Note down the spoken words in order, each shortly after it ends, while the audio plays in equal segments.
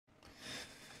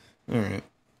Alright.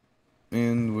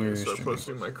 And we're Start streaming.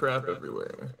 posting my crap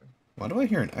everywhere. Why do I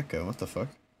hear an echo? What the fuck?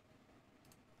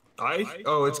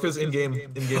 Oh, it's because in-game mic.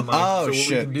 Oh, so what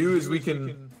shit. we can do is we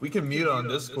can mute on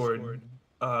Discord.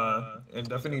 And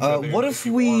deafen each other. What if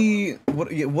we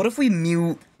what if we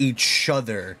mute each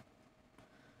other?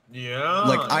 Yeah.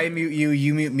 Like I mute you,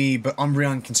 you mute me, but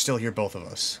Umbreon can still hear both of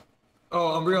us.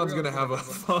 Oh, Umbreon's gonna have a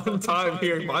fun time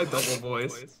hearing my double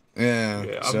voice. Yeah.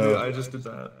 Yeah, So I just did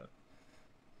that.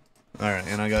 alright,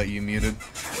 and I got you muted.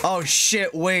 Oh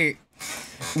shit, wait.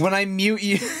 When I mute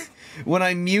you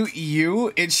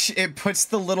it puts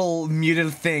the little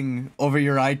muted thing over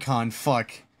your icon.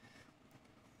 Fuck.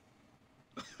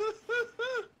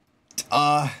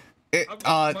 Might as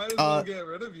well get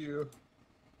rid of you.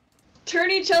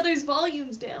 Turn each other's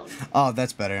volumes down. Oh,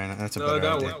 that's better. That's a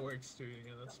better idea. That works too.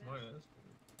 Yeah, that's smart.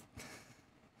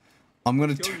 I'm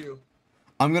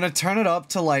gonna turn it up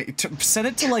to like set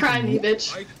it to like. Cry me,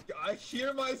 bitch. I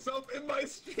hear myself in my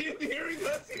stream hearing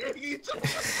us hearing each other.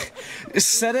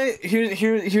 Set it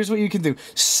here's what you can do.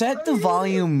 Set the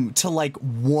volume to like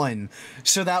 1,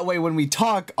 so that way when we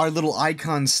talk, our little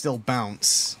icons still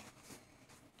bounce.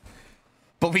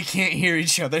 But we can't hear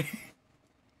each other.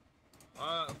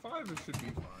 5 should be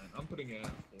fine. I'm putting it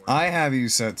at 4. I have you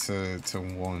set to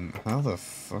 1. How the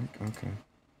fuck? Okay.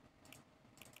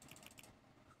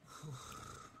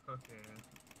 Okay.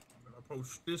 I'm gonna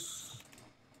post this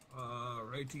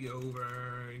righty over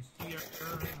here.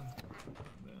 And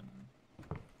then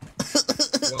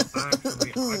well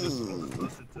actually I'll just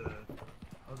post it to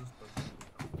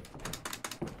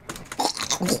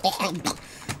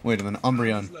Wait a minute,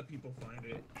 Umbreon. let people find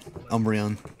it.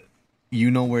 Umbreon. You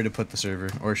know where to put the server,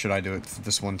 or should I do it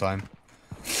this one time?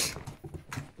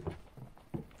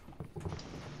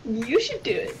 You should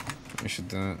do it. I should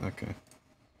do it? Okay.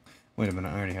 Wait a minute,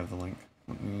 I already have the link.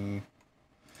 Let me...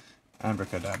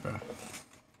 Abracadabra.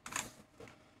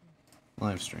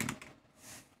 Live stream.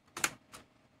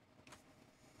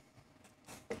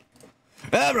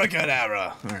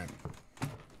 Abracadabra! Alright.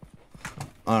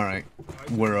 Alright.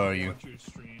 Where are you?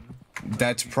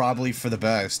 That's probably for the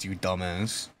best, you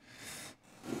dumbass.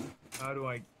 How do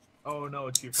I... Oh no,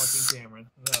 it's your fucking camera.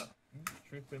 Yeah.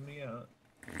 Tripping me out.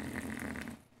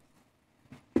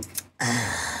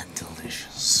 Ah,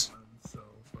 delicious.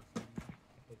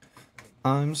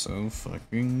 I'm I'm so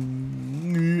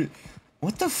fucking...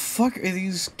 What the fuck are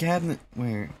these cabinet...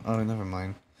 Wait, oh, never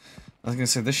mind. I was gonna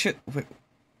say, this shit... Wait,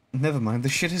 never mind,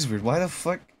 this shit is weird. Why the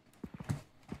fuck...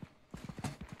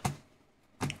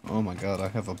 Oh my god, I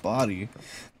have a body.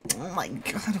 Oh my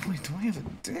god, wait, do I have a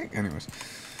dick? Anyways.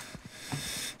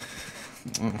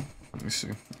 Oh, let me see.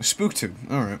 SpookTube,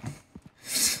 alright.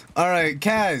 Alright,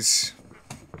 Kaz!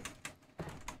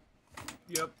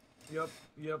 Yep.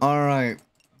 Alright,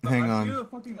 hang on.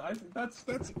 Fucking that's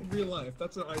real life.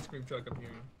 That's an ice cream truck I'm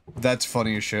hearing. That's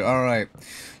funny as shit. Alright.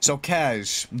 So,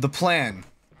 Kaz, the plan.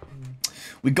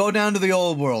 We go down to the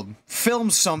old world, film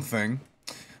something,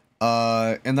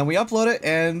 and then we upload it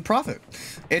and profit.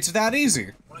 It's that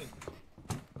easy.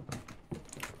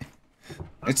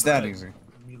 It's that easy.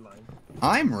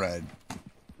 I'm red.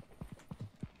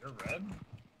 You're red?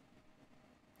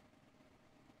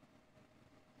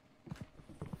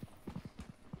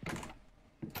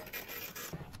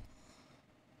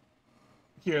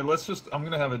 Here, let's just... I'm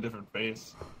gonna have a different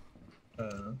face.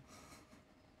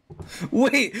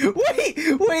 Wait,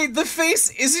 the face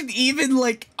isn't even,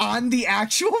 like, on the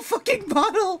actual fucking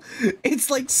model! It's,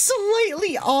 like,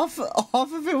 slightly off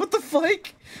of it, what the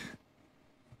fuck?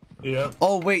 Yeah.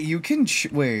 Oh, wait, you can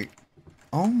wait.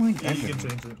 Oh my god. Yeah, you can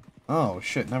change it. Oh,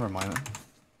 shit, never mind.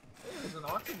 There's an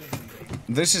oxygen thing.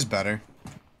 This is better.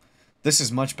 This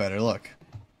is much better, look.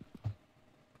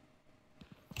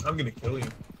 I'm gonna kill you.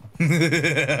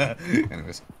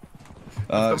 Anyways. If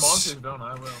the monsters don't,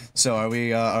 I will. So, are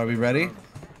we ready?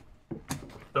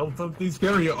 Don't something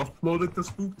scary, upload it to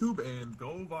SpookTube and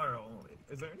go viral.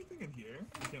 Is there anything in here?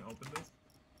 You can't open this?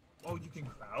 Oh, you can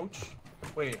crouch?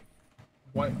 Wait.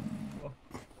 What? Oh.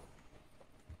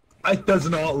 It does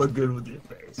not look good with your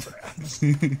face.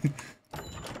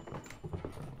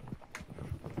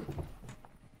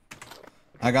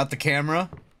 I got the camera.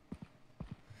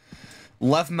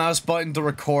 Left mouse button to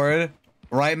record.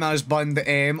 Right mouse button to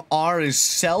aim. R is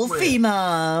selfie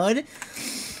mode.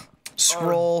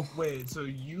 Scroll. Wait, so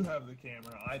you have the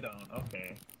camera, I don't.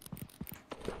 Okay.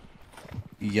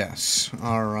 Yes.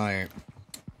 Alright.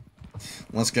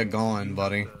 Let's get going,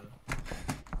 buddy.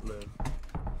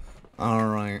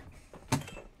 Alright.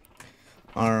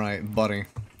 Alright, buddy.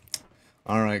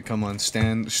 Alright, come on,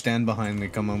 stand behind me,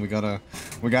 come on, we gotta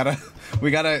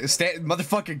stand,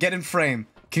 motherfucker, get in frame.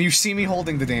 Can you see me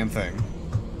holding the damn thing?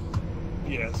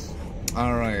 Yes.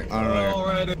 Alright.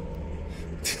 Alright.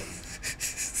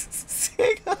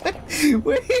 Hang on.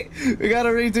 Wait, we gotta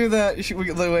redo that.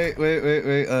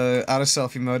 Wait. Out of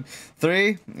selfie mode.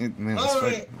 3. Man, that's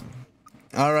Alright.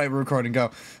 Alright, we're recording.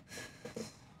 Go.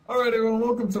 Alright, everyone.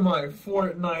 Welcome to my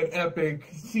Fortnite Epic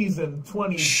Season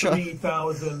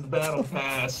 23,000 Battle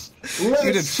Pass.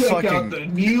 Let's check out the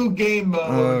new game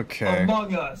mode. Okay.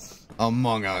 Among Us.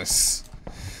 Among Us.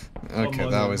 Okay,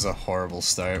 Among that Us. was a horrible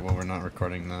start. Well, we're not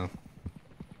recording now.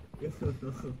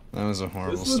 That was a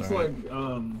horrible This looks start.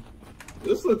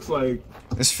 This looks like.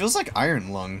 This feels like Iron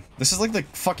Lung. This is like the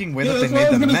fucking way Yeah, that they that's what I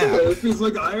was made the gonna say. map. It feels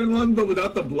like Iron Lung, but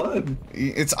without the blood.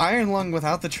 It's Iron Lung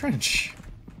without the trench.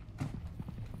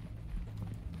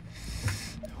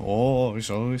 Oh, it's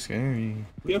so scary.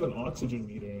 We have an oxygen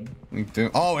meter. We do.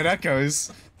 Oh, it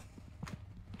echoes.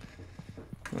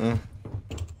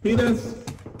 Penis.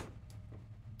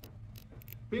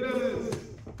 Penis.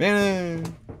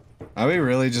 Man, are we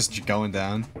really just going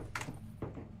down?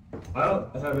 I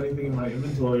don't have anything in my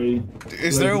inventory.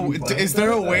 Is there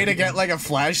a way to get like a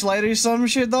flashlight or some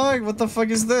shit, dog? What the fuck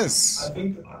is this? I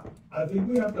think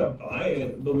we have to buy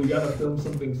it, but we gotta film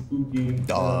something spooky.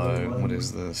 Dog, what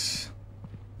is this?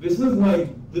 This is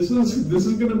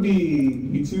gonna be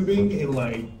YouTubing in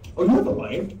like. Oh, you have a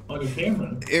light on your camera.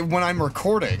 When I'm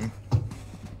recording.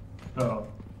 Oh.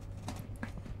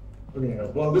 Okay.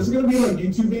 Well, this is gonna be like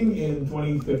YouTubing in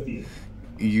 2050.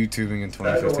 YouTubing in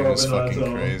 2015 is fucking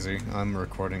so- crazy. I'm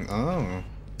recording. Oh.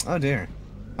 Oh dear.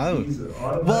 Oh. These are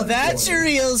automatic Well, that's ones.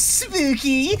 real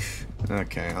spooky.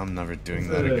 Okay, I'm never doing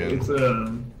that again. It's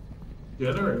a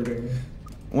generator.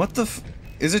 What the f-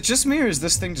 Is it just me or is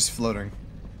this thing just floating?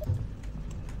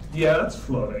 Yeah, that's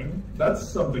floating. That's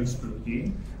something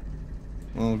spooky.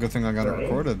 Well, good thing I got it Right.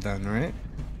 recorded then, right?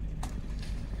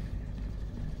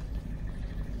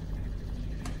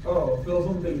 Oh, feel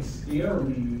something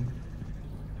scary.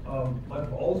 My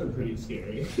balls are pretty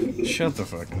scary. Shut the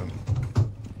fuck up.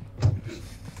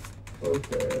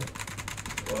 Okay.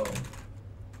 Well.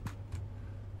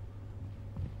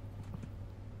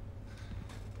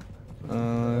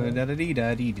 Da da dee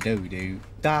da dee do do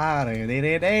da da dee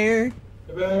dee dee.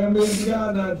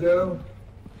 Joe.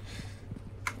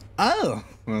 Oh,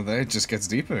 well, that just gets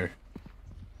deeper.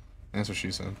 That's what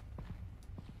she said.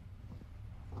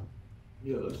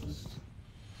 Yeah, let's just.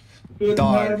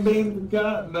 Dog. Been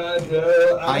forgotten,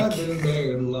 Joe. I I've been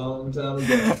married a long time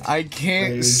ago. I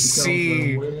can't Where'd you come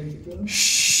see from? Where'd you come?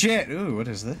 shit. Ooh, what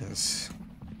is this?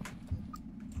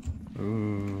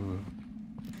 Ooh.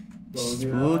 Close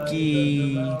your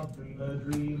Spooky. eyes, open your mouth, dream a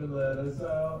dream and let us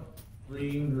out.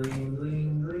 Dream, dream,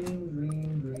 dream, dream,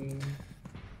 dream, dream.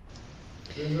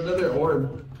 There's another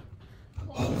orb.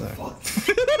 Oh, fuck.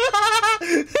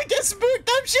 I get spooked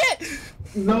up shit.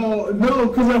 No,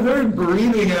 because I heard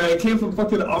breathing and it came from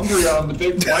fucking Umbreon, but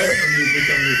they're quiet from me for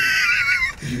some reason.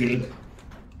 Did you hear that?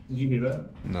 Did you hear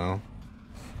that? No.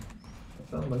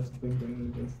 It sounded like something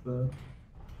banging against the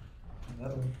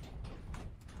metal.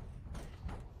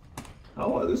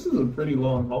 Oh, this is a pretty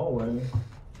long hallway.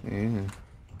 Yeah.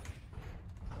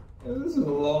 Yeah, this is a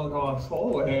long ass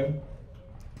hallway.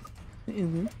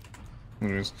 Mm-hmm.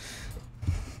 Anyways.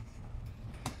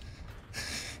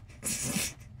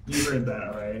 You heard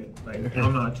that, right? Like,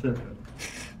 I'm not tripping.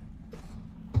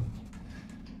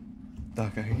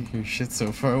 Doc, I hear your shit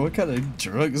so far. What kind of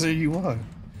drugs are you on?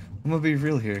 I'm gonna be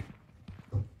real here.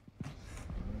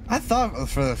 I thought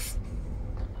for the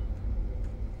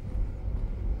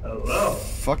Hello.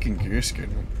 fucking gear scared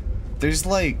me. There's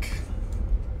like.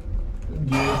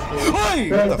 Hey,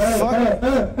 Hey! What the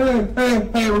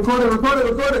fuck? hey, record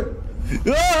it!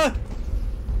 Ah!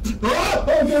 Ah!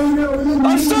 Okay,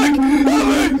 I'm stuck!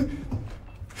 Help me!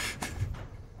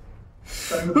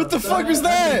 What the fuck was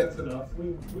that? That's enough.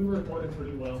 We recorded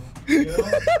pretty well. You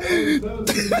know?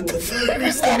 That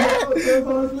was pretty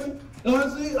cool.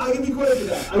 Honestly, I can be credit for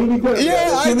that.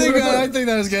 Yeah, I think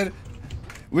that was good.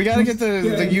 We gotta get the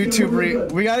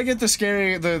YouTube we gotta get the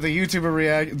scary the YouTuber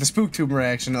react the SpookTube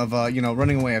reaction of you know,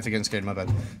 running away after getting scared. My bad.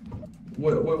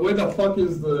 Where the fuck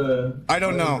is the? I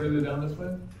don't know. Further down this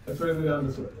way. It's further down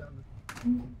this way.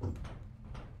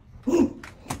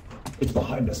 It's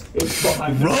behind us. It's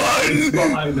behind us. Run! It's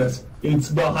behind us. It's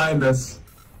behind us.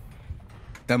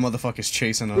 That motherfucker's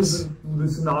chasing This us.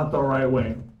 is not the right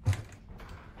way.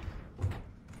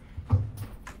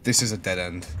 This is a dead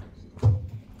end.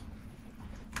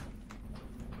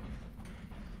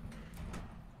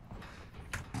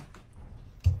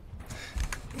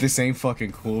 This ain't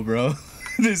fucking cool, bro.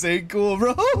 This ain't cool,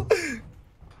 bro.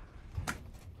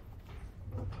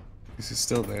 This is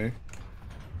still there.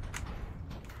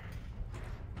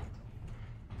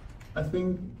 I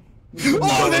think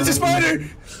Oh, that's a spider!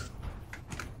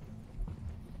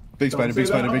 Big spider, big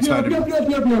spider, big spider. Here.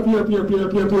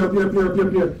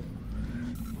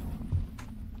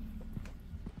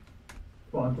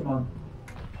 Come on.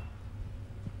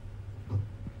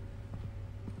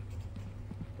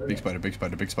 Big spider, big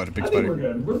spider, big spider, big I think we're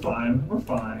spider. good. We're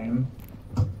fine.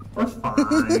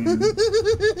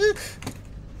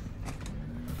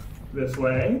 This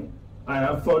way. I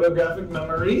have photographic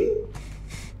memory.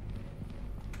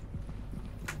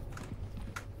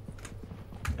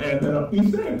 And then up these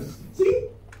stairs. See?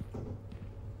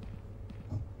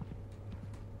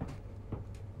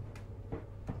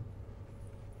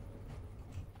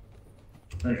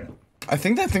 Okay. I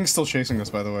think that thing's still chasing us,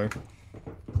 by the way.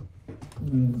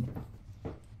 Then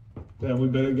we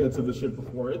better get to the ship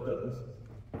before it does.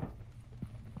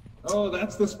 Oh,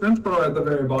 that's the sprint bar at the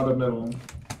very bottom middle.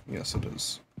 Yes, it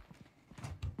is.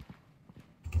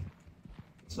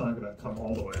 It's not gonna come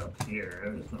all the way up here.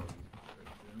 There's no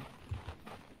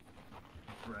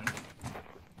right.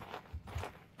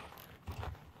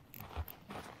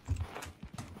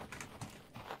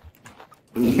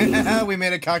 We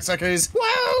made it, cocksuckers!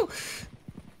 Woo!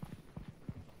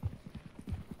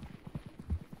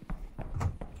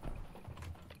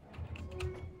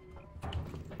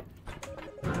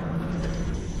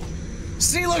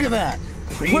 See, look at that!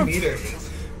 3 meters.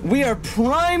 We are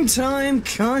primetime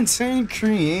content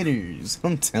creators.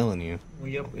 I'm telling you.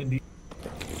 Yep, indeed.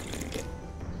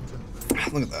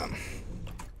 Look at that.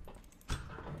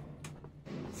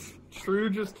 True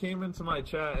just came into my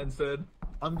chat and said,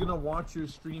 I'm gonna watch your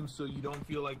stream so you don't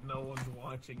feel like no one's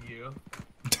watching you.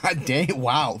 God damn!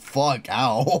 Wow! Fuck!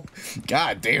 Ow!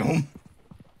 God damn!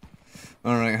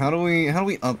 All right, how do we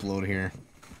upload here?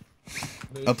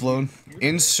 Upload.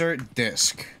 Insert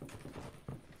disc.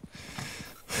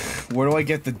 Where do I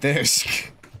get the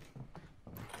disc?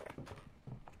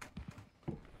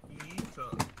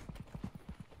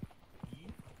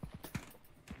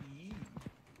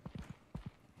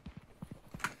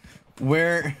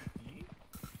 Where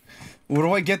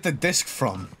do I get the disc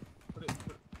from?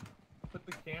 Put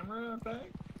the camera back?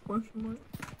 Question mark?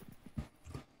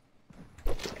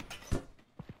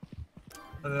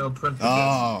 And then it'll print the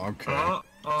Oh, okay.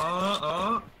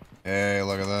 Hey,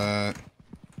 look at that.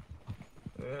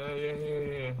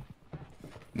 Yeah.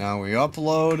 Now we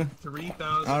upload.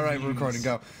 3,000. All right, we're recording.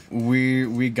 Go.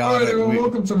 We got Alright, it. everyone,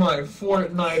 welcome to my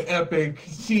Fortnite Epic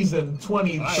Season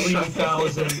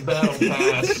 23,000 Battle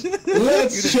Pass.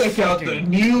 Let's check out the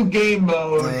new game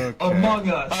mode, Among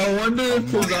Us. I wonder if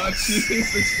Fugachi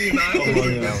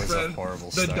 69 That was a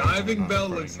horrible The start. diving I'm bell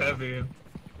not looks recording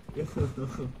heavy.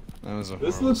 That was a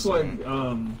This horrible looks start. like,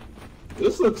 I'm gonna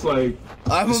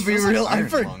this be feels like real. I Iron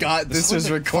forgot this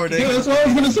was recording. yeah, that's what I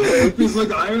was gonna say. It feels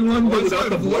like Iron Lung, but without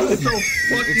the blood. It's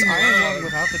Iron Lung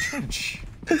without the trench.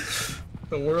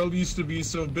 The world used to be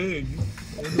so big.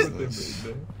 This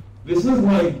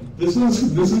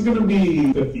is gonna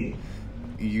be 50.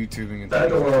 YouTubing and That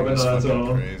door open is on its fucking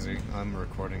own. crazy. I'm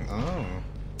recording. Oh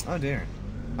dear.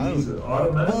 These are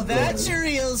automatic. Well, that's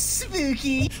real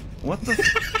spooky. What the?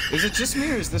 Is it just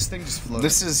me or is this thing just floating?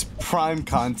 This is prime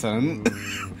content.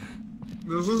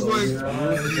 This is like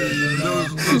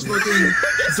those fucking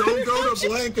don't go to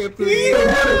blanket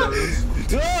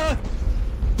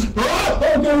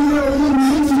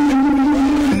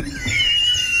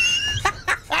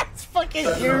That's fucking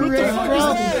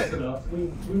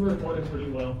We recorded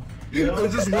pretty well.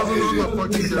 It just wasn't on the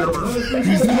fucking camera.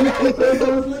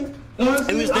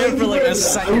 It was there for like a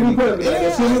second.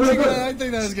 I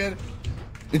think that was good.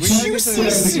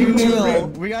 It's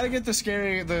We gotta get the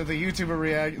scary, the YouTuber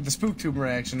react, the SpookTube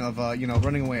reaction of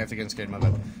running away after getting scared. My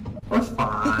bad. We're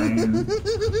fine.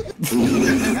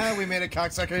 We made it,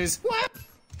 cocksuckers. What?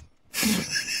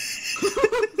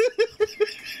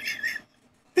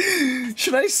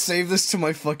 Should I save this to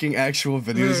my fucking actual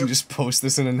videos and just post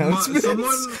this in announcements?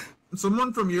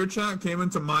 Someone from your chat came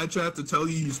into my chat to tell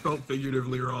you spelled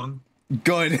figuratively wrong.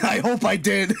 Good. I hope I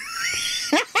did.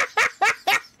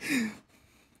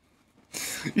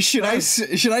 Should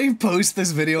I post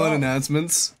this video in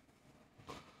announcements?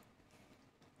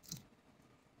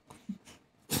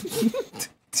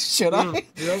 Should I?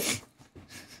 Yep.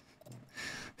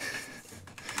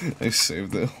 I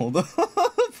saved it. Hold on.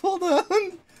 Hold on.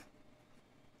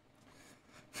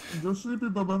 You're sleepy,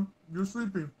 Bubba. You're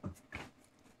sleepy.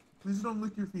 Please don't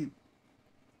lick your feet.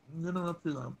 I'm gonna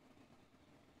rupture them.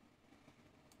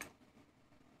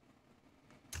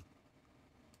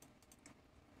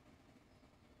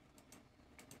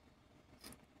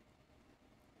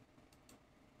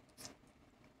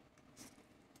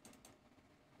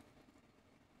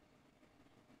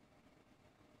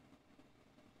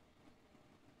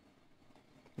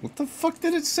 What the fuck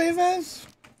did it save as?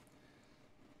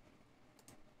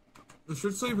 It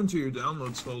should save into your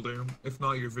downloads folder, if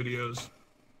not your videos.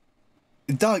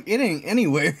 Dog, it ain't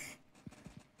anywhere.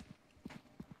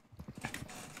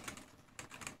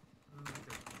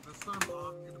 This time I'm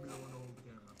gonna be the one to hold the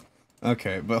camera.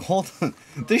 Okay, but hold on.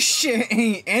 This shit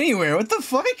ain't anywhere. What the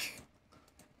fuck?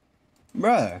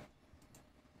 Bruh.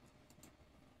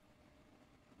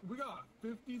 We got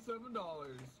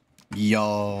 $57.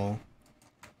 Yo.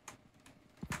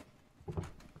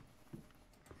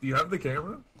 Do you have the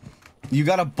camera? You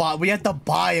gotta buy. We had to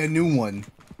buy a new one.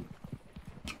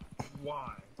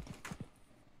 Why?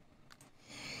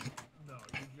 No,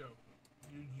 you're joking.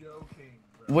 You're joking,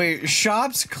 bro. Wait,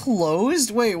 shop's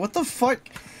closed? Wait, what the fuck?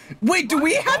 Wait, do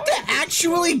we have to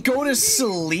actually go to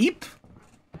sleep?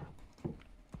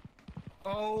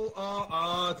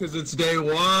 Oh, cause it's day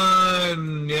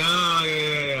one.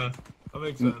 Yeah. That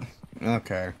makes sense.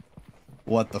 Okay.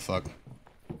 What the fuck?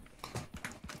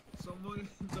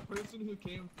 The person who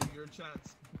came through your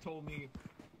chats told me,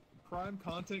 prime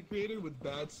content creator with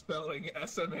bad spelling,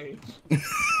 SMH.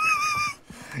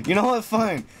 You know what?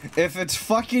 Fine. If it's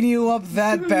fucking you up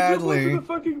that badly,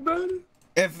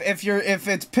 if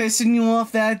it's pissing you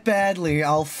off that badly,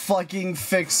 I'll fucking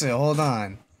fix it. Hold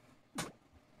on.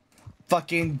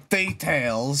 Fucking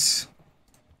details.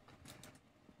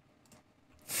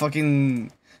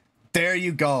 Fucking. There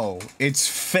you go. It's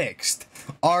fixed.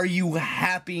 Are you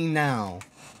happy now?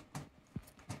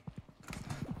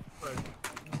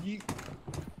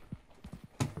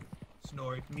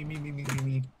 Snort.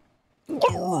 Me.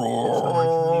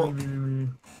 Oh. Me.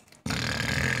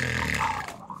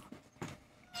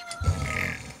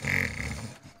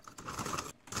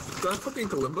 Is that fucking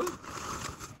Kalimba?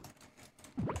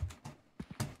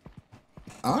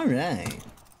 Alright.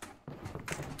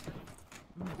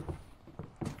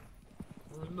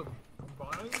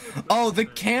 Oh, the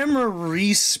camera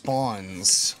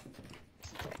respawns.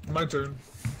 My turn.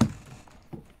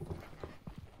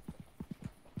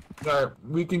 Alright,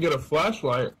 we can get a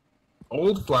flashlight.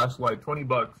 Old flashlight,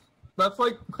 $20. That's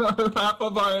like half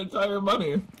of our entire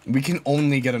money. We can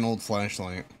only get an old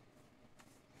flashlight.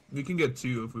 We can get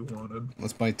 2 if we wanted.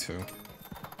 Let's buy 2.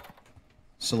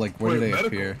 So, like, where do they medical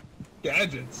appear?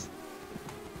 Gadgets.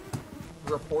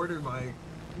 Reporter mic.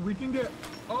 We can get.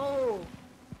 Oh,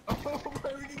 we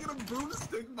can get a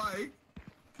boomstick mic.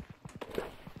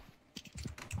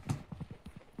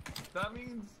 That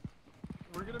means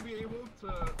we're gonna be able to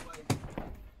like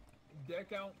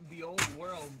deck out the old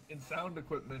world in sound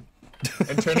equipment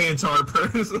and turn it into our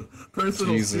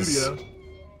personal Jesus. studio.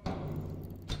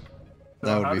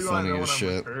 That would How be do I funny know as when I'm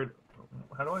shit.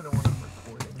 How do I know when I'm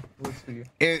recording? Let's see.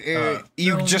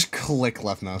 You film. just click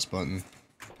left mouse button.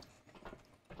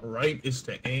 Right is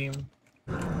to aim.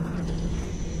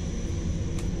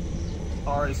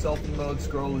 Alright, selfie mode,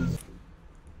 scroll is.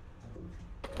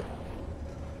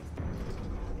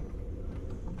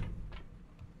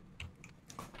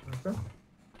 Okay.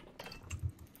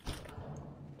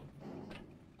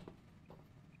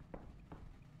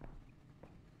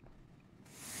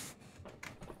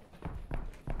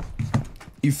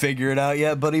 You figure it out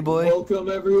yet, buddy boy? Welcome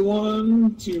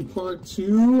everyone to part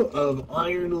 2 of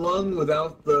Iron Lung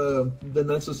without the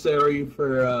necessary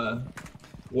for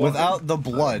Without the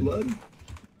blood.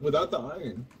 Without the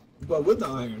iron. But with the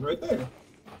iron, right there.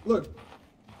 Look.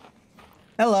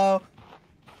 Hello.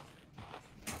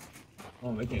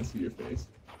 Oh, I can't see your face.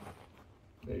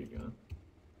 There you go.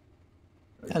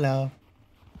 Hello.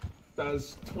 That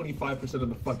is 25% of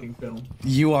the fucking film.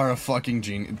 You are a fucking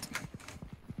genius.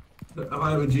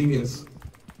 I'm a genius.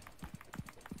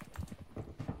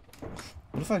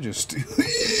 What if I just...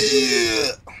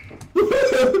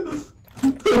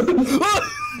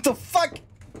 the fuck?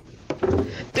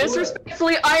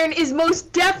 Disrespectfully, Iron is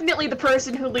most definitely the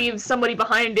person who leaves somebody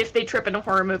behind if they trip in a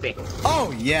horror movie.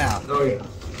 Oh, yeah. Oh, yeah.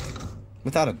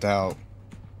 Without a doubt.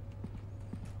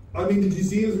 I mean, did you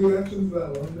see his reaction to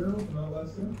that one girl from that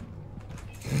last time?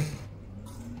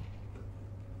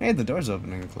 Hey, the door's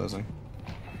opening and closing.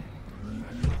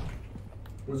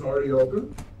 Was already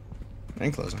open?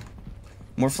 And closing.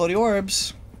 More floaty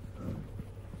orbs.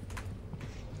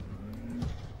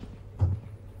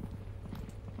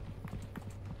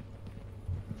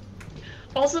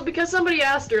 Also, because somebody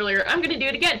asked earlier, I'm gonna do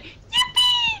it again.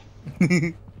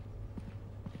 Yippee!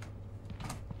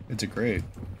 It's a great.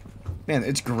 Man,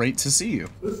 it's great to see you.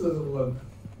 This doesn't look.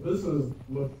 This does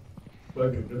look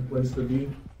like a good place to be.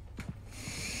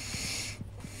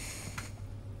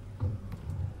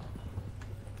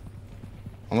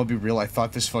 I'm gonna be real, I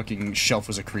thought this fucking shelf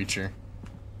was a creature.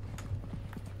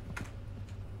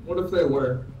 What if they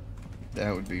were?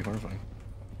 That would be horrifying.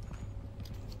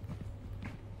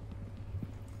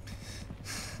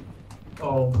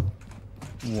 Oh.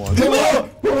 One.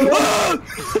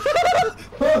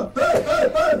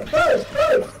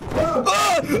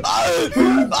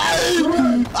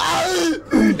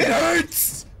 It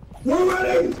hurts! We're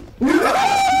running!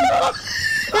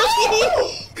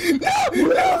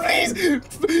 No, please!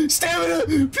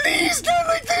 Stamina! Please, not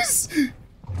like this!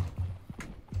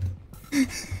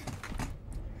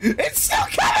 It's still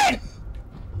coming!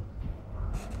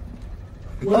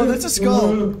 Oh, that's a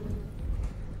skull.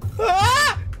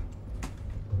 Ah!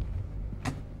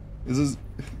 Is this...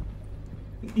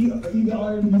 Eat the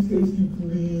iron, he's tasty,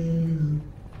 please.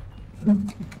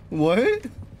 What?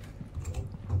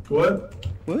 What?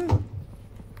 What?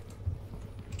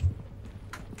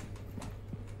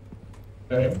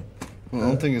 Hey. Well, I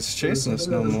don't think it's chasing us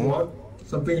no more.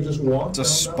 Something just walked. It's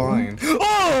a spine.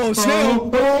 Oh, snail!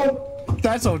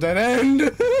 That's a dead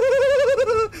end!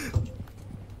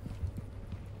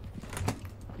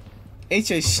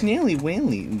 It's a snaily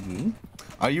whaley.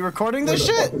 Are you recording this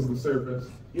shit? Where the fuck is the surface?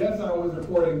 Yes, I was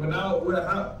recording, but now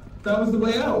that was the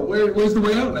way out. Where's the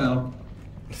way out now?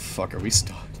 Fuck, are we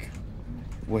stuck?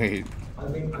 Wait. I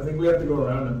think we have to go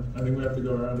around it. I think we have to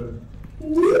go around it.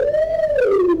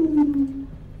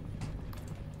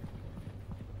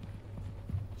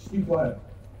 Just be quiet.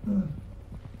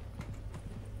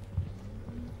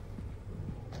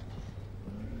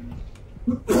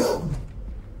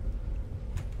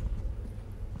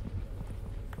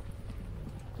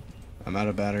 I'm out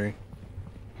of battery.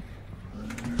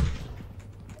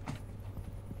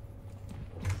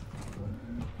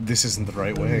 This isn't the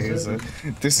right way, is it?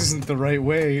 This isn't the right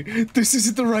way. This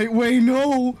isn't the right way,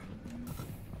 no!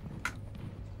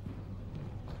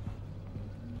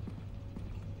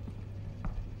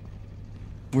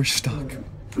 We're stuck.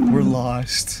 We're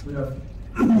lost.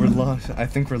 We're lost. I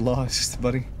think we're lost,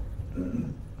 buddy.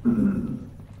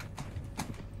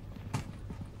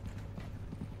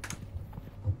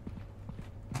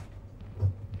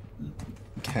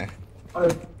 Okay. I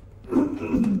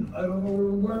don't know where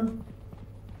we were.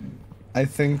 I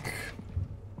think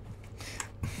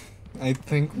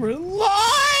we're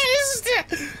lost!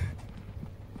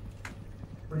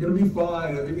 We're gonna be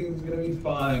fine. Everything's gonna be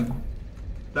fine.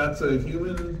 That's a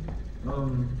human,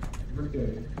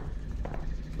 birthday.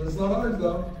 But it's not ours,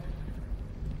 though.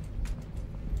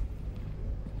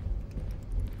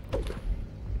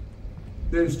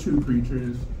 There's two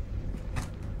creatures.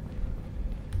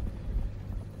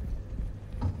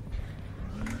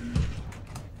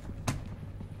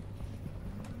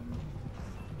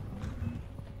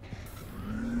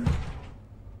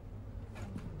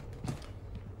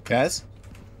 Kaz?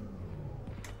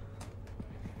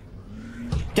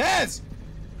 Kaz!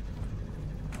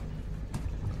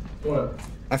 What?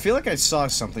 I feel like I saw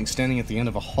something standing at the end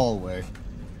of a hallway.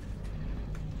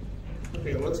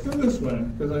 Okay, let's go this way,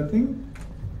 because I think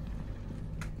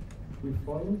if we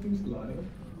follow these lights,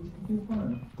 we should be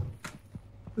fine.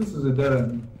 This is a dead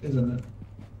end, isn't it?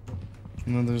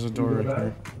 No, there's a door Can we go right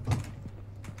here.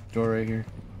 back? Door right here.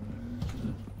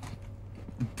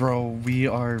 Bro, we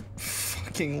are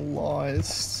fucking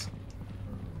lost.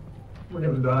 We're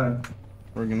gonna die.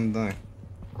 We're gonna die.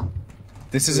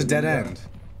 This is a dead end.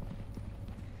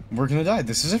 We're gonna die.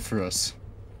 This is it for us.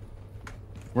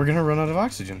 We're gonna run out of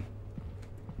oxygen.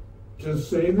 Just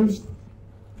save us.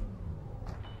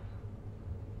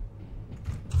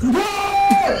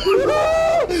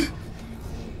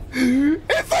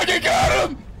 It fucking got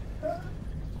him!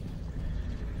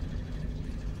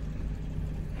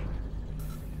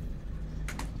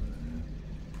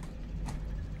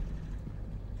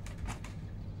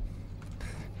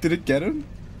 Did it get him?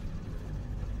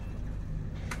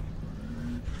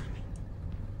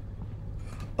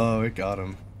 Oh, it got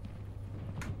him.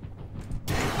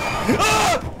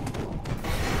 Ah!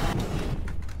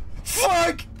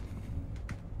 Fuck!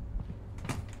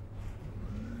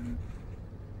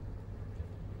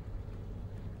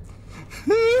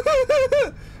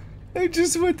 I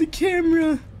just want the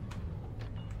camera.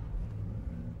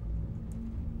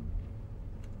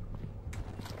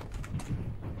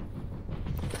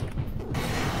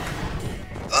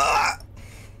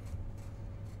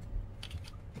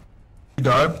 You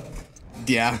died?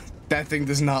 Yeah, that thing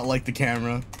does not like the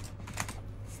camera.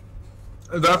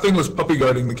 That thing was puppy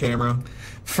guarding the camera.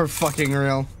 For fucking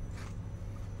real.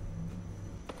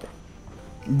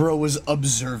 Bro was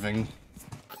observing.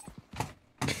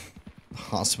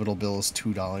 Hospital bill is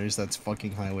 $2. That's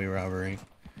fucking highway robbery.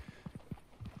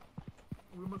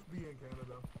 We must be in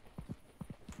Canada.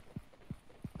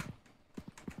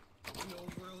 The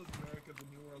old world is America, the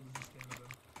new world is just Canada.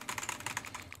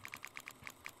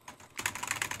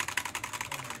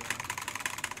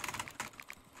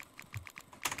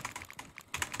 Oh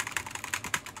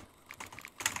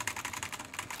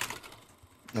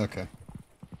Okay.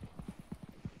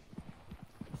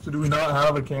 So do we not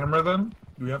have a camera then?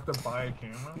 Do we have to buy a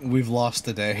camera? We've lost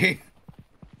the day.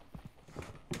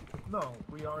 No,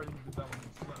 we already did that when we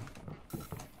slept.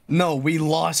 No, we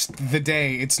lost the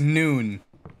day. It's noon.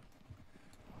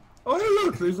 Oh, hey,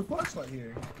 look, there's a flashlight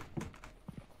here.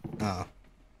 Oh.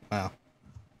 Wow.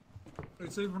 They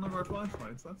saved one of our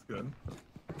flashlights. That's good.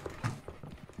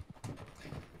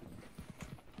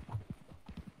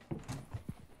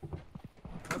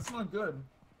 That's not good.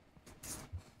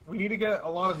 We need to get a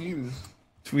lot of views.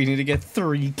 We need to get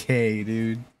 3K,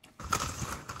 dude.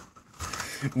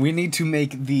 We need to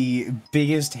make the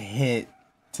biggest hit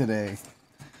today.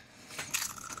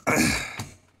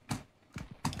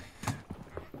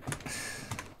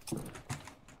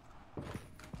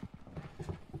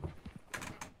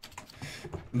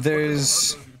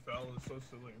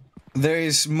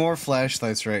 There's more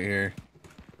flashlights right here.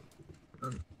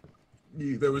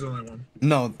 There was only one.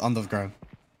 No, on the ground.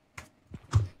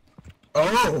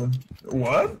 Oh,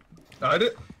 what?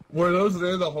 Were those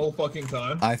there the whole fucking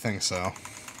time? I think so.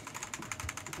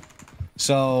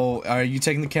 So, are you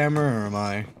taking the camera or am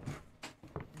I?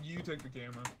 You take the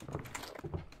camera.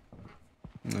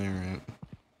 Alright.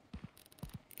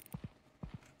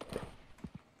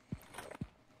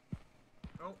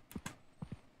 Oh.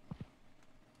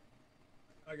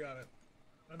 I got it.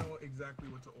 I know exactly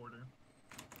what to order.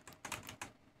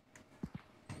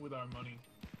 With our money.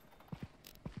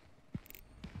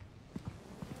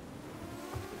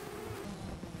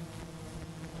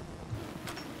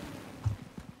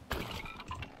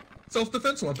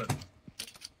 Self-defense weapon.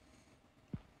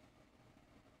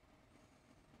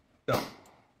 No.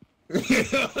 I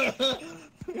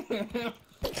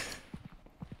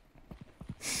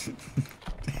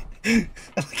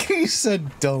like how you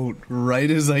said don't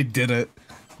right as I did it.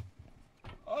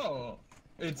 Oh,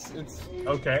 it's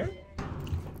okay.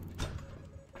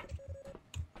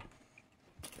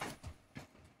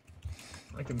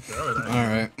 I can throw it at you.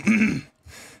 Alright.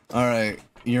 Alright,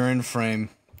 you're in frame.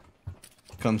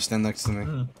 Come stand next to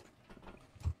me.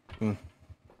 Come on.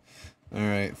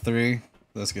 Alright, 3.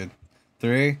 That's good.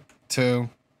 3, 2,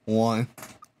 1.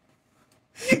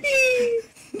 Yippee!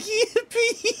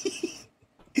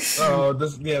 Oh,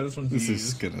 this one's This used.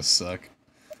 is gonna suck.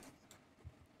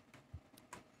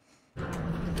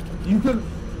 You can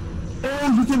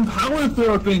power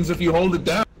throw things if you hold it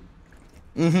down.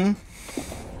 Mm-hmm.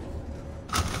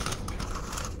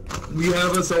 We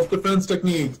have a self-defense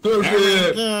technique. Throw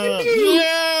shit.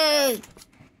 Yay!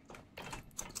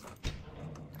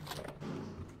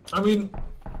 I mean,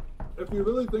 if you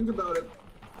really think about it,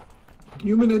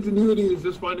 human ingenuity is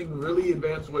just finding really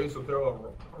advanced ways to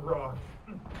throw a rock.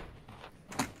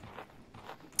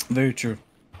 Very true.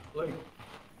 Like,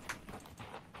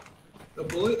 the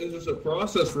bullet is just a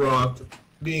processed rock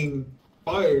being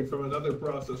fired from another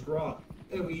processed rock.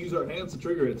 And we use our hands to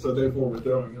trigger it, so therefore we're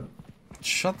throwing it.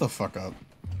 Shut the fuck up.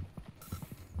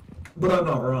 But I'm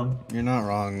not wrong. You're not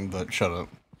wrong, but shut up.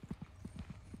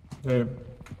 Hey.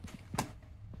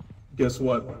 Guess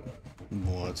what?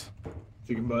 What?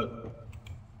 Chicken butt.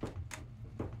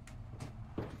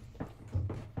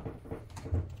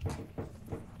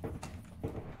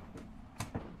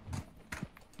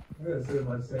 I gotta save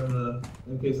my stamina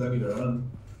in case I need to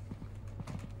run.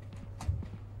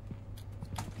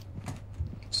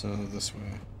 So this way.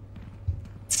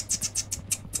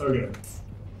 Okay.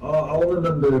 I'll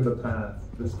remember the path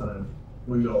this time.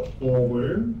 We go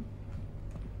forward.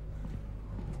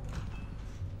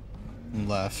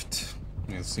 Left.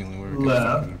 Yeah, it's the only way we can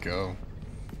Left. fucking go.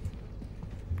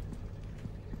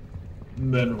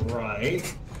 And then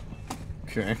right.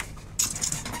 Okay.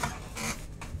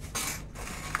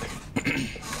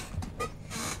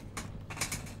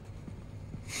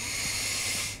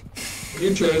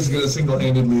 Your chair is gonna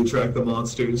single-handedly attract the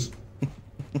monsters.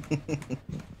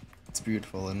 It's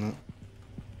beautiful, isn't it?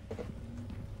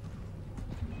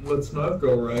 Let's not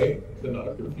go right to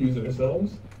not confuse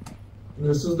ourselves.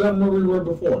 This is not where we were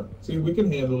before. See, we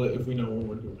can handle it if we know what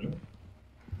we're doing.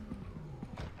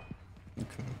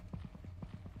 Okay.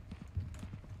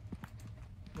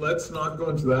 Let's not go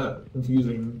into that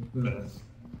confusing mess.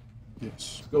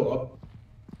 Yes. Let's go up.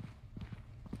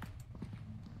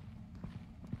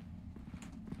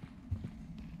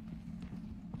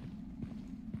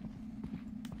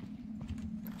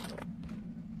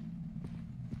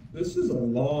 This is a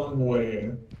long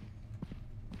way.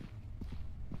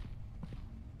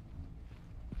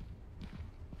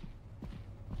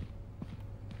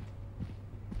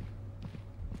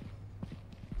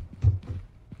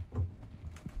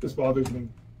 This bothers me.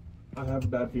 I have a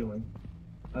bad feeling.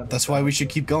 That's why we should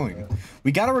keep going.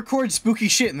 We gotta record spooky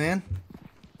shit, man.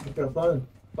 Okay, fine.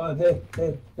 Fine. Hey.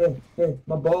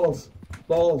 My balls.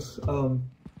 Balls. Oh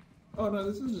no,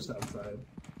 this is just outside.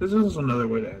 This is another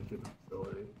way to enter the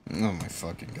facility. Oh my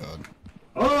fucking god.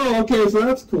 Oh, okay, so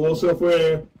that's cool. So if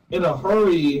we're in a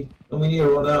hurry and we need to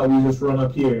run out, we just run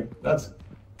up here. That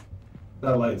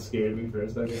light scared me for a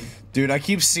second. Dude, I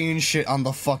keep seeing shit on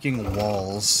the fucking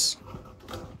walls.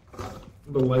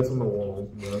 The lights on the walls,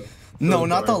 bro. No,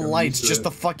 not the lights, just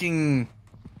the fucking...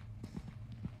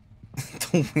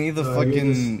 the way the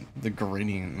fucking... the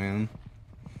gradient, man.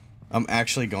 I'm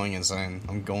actually going insane.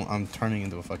 I'm turning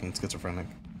into a fucking schizophrenic.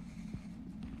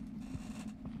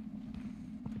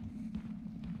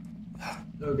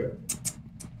 Okay.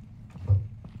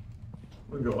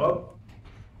 We go up.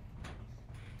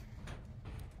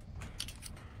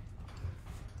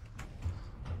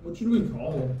 What should we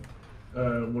call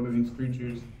one of these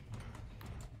creatures?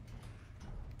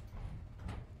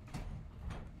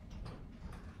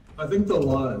 I think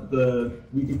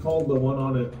we could call the one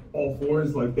on it all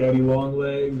fours like Daddy Long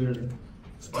Legs or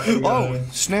Spider Guy. Oh,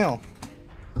 snail.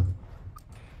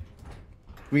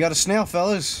 We got a snail,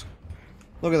 fellas.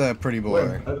 Look at that pretty boy.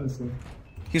 Wait, I didn't see.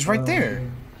 He's right there.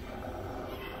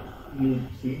 You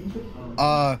seen it?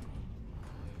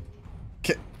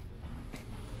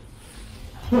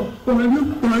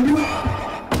 Behind you!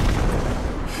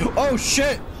 Oh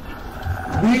shit!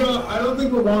 I don't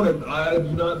think we're wanted. I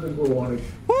do not think we're wanted.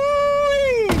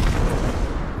 Whee!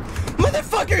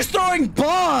 Motherfucker's throwing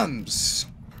bombs!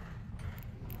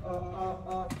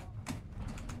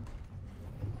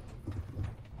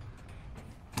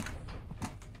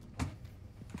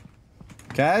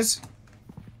 Kaz?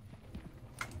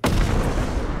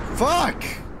 Fuck!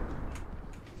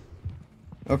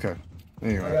 Okay.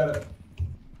 Anyway. I got it.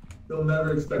 They'll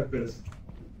never expect this.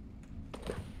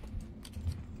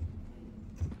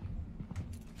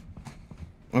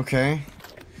 Okay.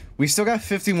 We still got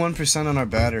 51% on our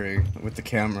battery with the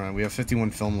camera. We have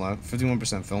 51% film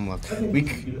left.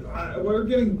 We're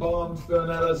getting bombs thrown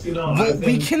at us, you know. Well,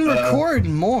 we can record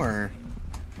more.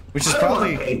 Which is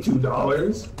probably... I don't wanna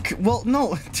pay $2. Well,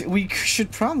 no, we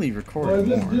should probably record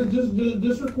more.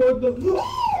 Just record the...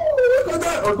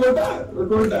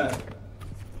 Record that!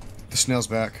 The snail's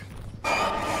back.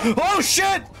 Oh,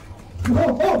 shit!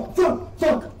 Fuck!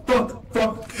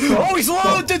 Oh, he's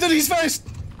loaded into his face!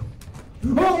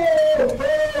 Oh,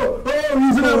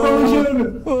 he's in that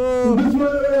motion!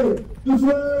 This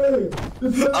way!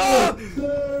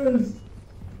 Stairs!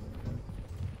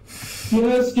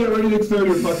 Yes, get ready to explode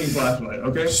your fucking flashlight,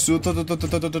 okay? I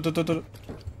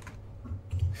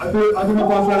threw my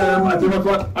flashlight at him, I threw my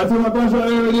flashlight at him, I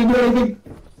didn't do anything!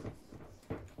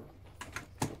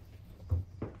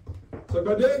 So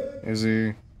good day? Is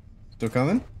he still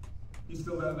coming? He's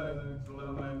still down there,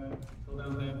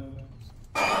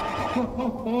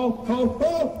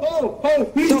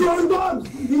 He's throwing bombs!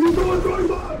 He's throwing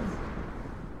bombs!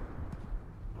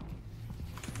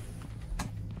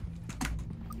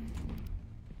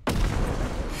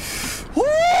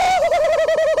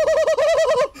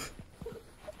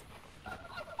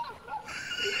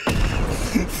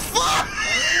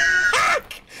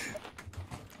 Fuck!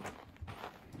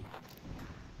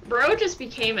 Bro just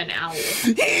became an owl.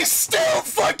 He's still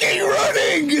fucking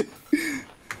running!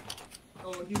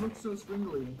 Oh, he looks so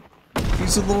springly.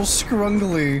 He's a little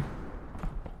scrungly.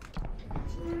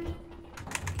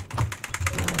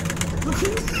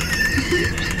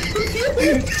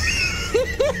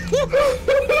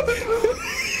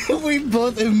 We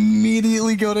both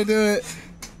immediately go to do it.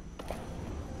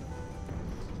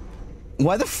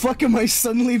 Why the fuck am I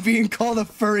suddenly being called a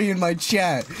furry in my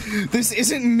chat? This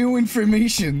isn't new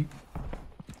information.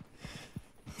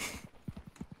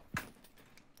 I'm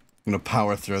gonna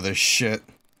power throw this shit.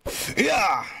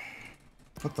 Yeah!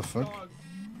 What the fuck?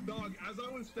 Dog, as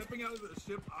I was stepping out of the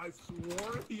ship, I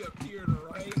swore he appeared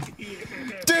right here.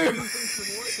 Dude!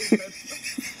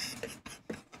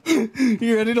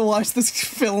 You ready to watch this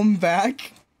film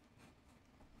back?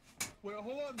 Wait,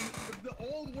 hold on. The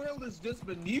old world is just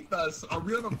beneath us. Are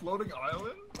we on a floating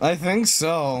island? I think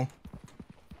so.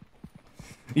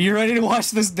 You ready to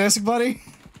watch this disc, buddy?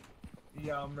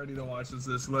 Yeah, I'm ready to watch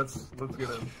this. Let's get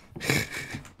in.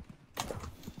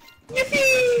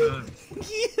 Yippee!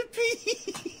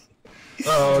 Yippee!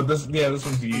 Oh, this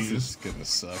one's This used. is gonna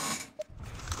suck.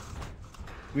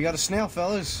 We got a snail,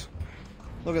 fellas.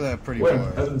 Look at that pretty Where?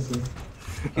 boy. I didn't see.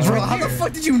 Bro, how the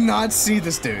fuck did you not see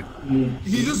this dude?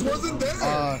 He just wasn't there.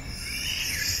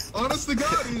 Honest to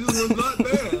God, he just was not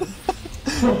there.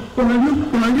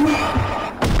 Behind you?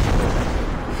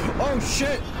 Oh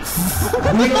shit!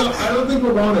 I don't think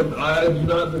we're wanted. I do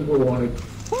not think we're wanted.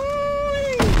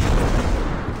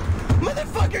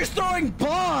 Motherfucker! motherfucker's throwing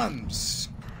bombs!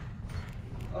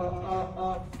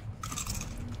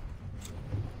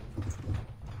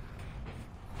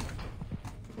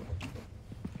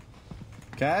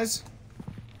 Kaz?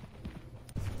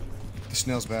 The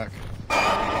snail's back.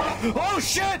 Oh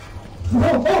shit!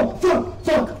 Oh,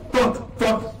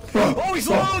 fuck! Oh, he's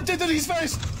loaded into his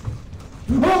face!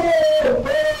 He's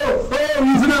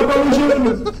an apparition!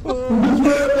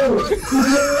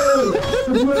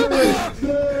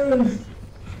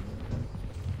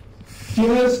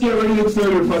 Just get ready to throw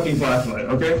your fucking flashlight,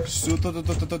 okay?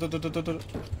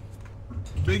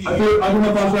 Biggie. I threw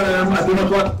my flashlight at him. I threw my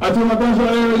flashlight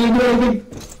at him. I didn't do anything.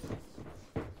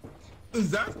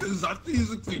 Is that the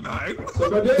 69?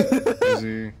 Is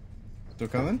he still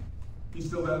coming? He's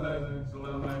still down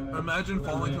there. Imagine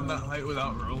falling from that height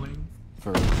without rolling.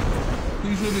 For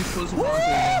Usually they supposed to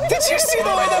launch. Did you see the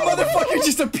way that motherfucker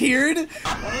just appeared?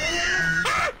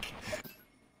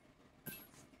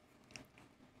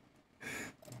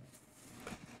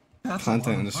 Content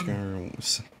underscore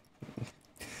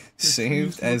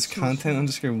saved as content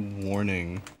underscore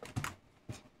warning.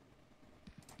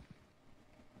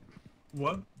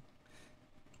 What?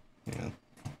 Yeah.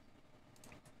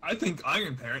 I think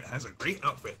Iron Parrot has a great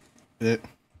outfit.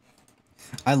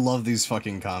 I love these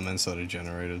fucking comments that are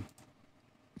generated.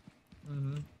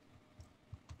 Mm-hmm.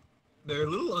 They're a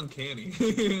little uncanny.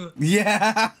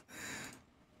 Yeah.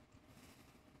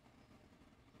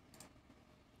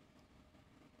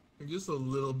 Just a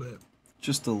little bit.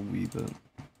 Just a wee bit.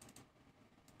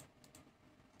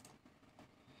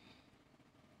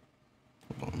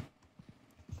 Hold on.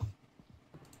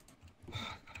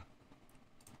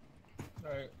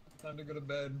 Alright, time to go to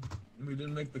bed. We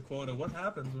didn't make the quota. What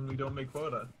happens when we don't make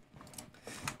quota?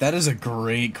 That is a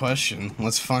great question.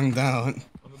 Let's find out.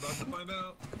 I'm about to find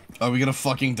out. Are we gonna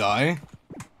fucking die?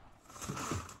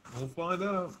 We'll find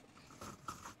out.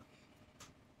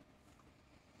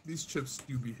 These chips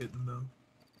do be hitting though.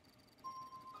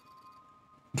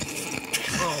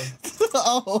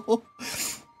 Oh.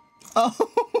 Oh.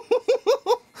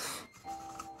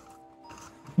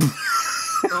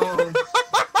 Oh.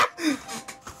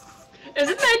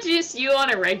 Isn't that just you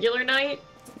on a regular night?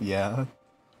 Yeah.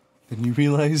 Then you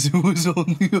realize it was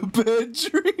only a bad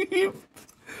dream.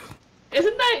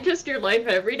 Isn't that just your life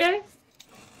every day?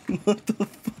 What the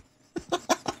fuck?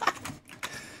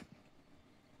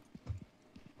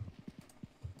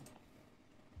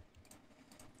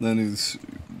 That is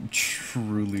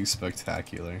truly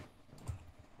spectacular.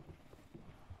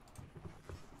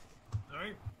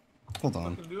 Alright. Hold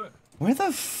on. Do it. Where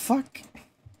the fuck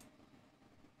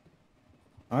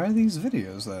are these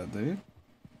videos at, dude?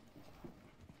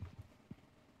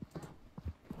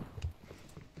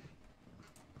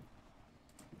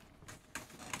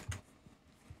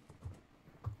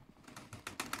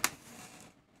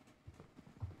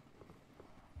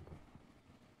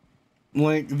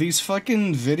 Like, these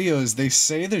fucking videos, they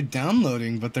say they're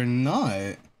downloading, but they're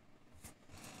not.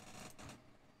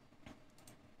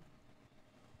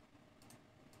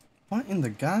 What in the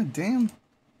goddamn?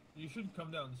 You should come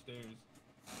downstairs.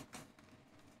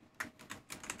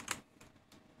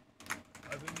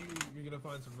 I think you're gonna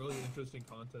find some really interesting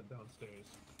content downstairs.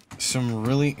 Some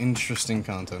really interesting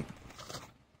content.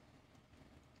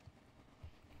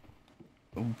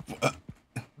 I'm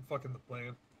fucking the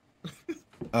plant.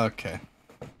 Okay.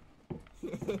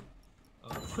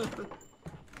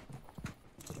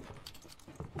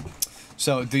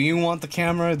 So, do you want the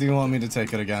camera, or do you want me to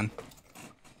take it again?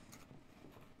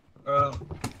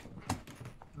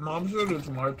 Mom said it's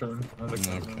my turn.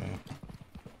 Okay.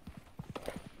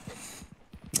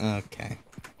 Okay.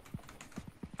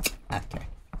 Okay.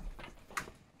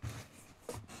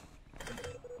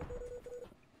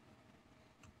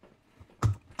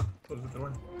 Close the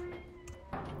door.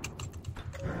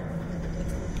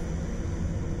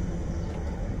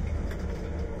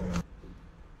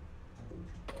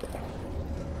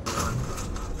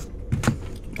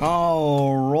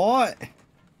 Alright.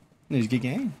 There's a good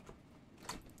game.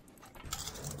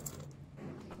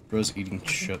 Bro's eating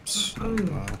chips.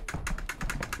 Wow.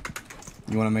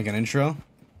 You want to make an intro?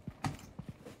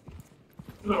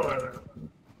 Alright.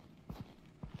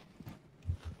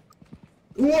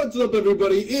 What's up,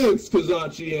 everybody? It's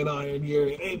Kazachi and Iron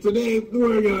here, and today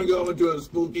we're gonna go into a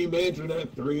spooky mansion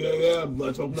at 3 a.m.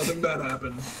 Let's hope nothing bad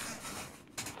happens.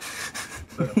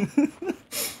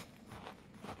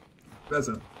 That's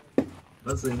it.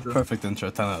 That's the intro. Perfect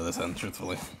intro. 10 out of 10,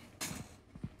 truthfully.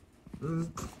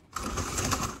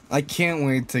 I can't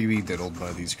wait to be diddled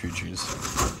by these creatures.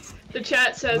 The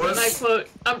chat says, and I quote,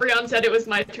 Umbreon said it was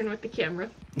my turn with the camera.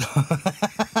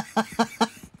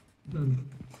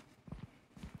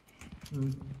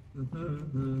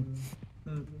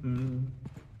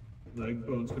 Leg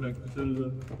bones connected to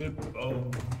the hip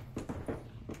bone.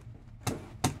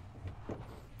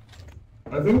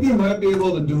 I think you might be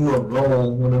able to do a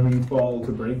roll whenever you fall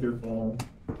to break your fall.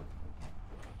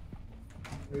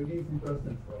 Maybe if you press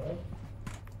control.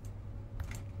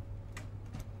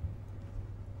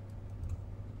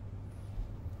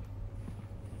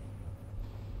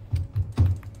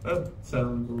 That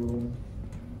sounds a little...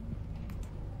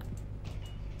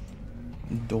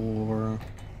 Door.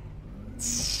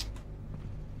 It's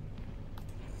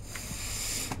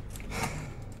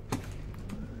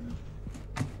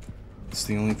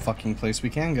the only fucking place we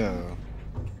can go.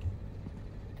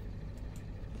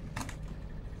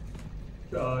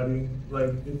 Scotty, like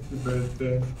it's your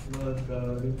birthday, my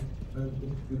Scotty, like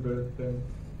it's your birthday,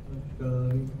 my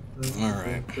Scotty, like it's your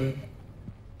Alright. birthday.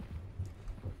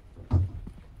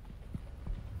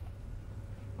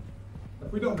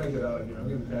 If we don't make it out here, I'm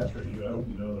gonna castrate you. I hope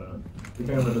you know that. The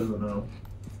camera doesn't know.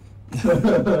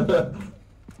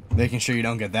 Making sure you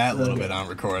don't get that little bit on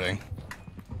recording.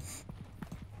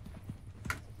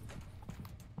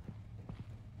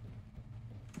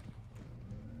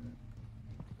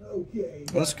 Okay.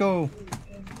 Let's go.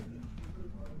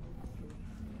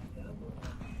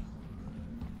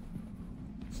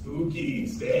 Spooky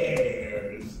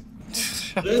stairs.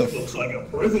 Shut This the looks like a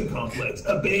prison complex,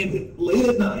 abandoned late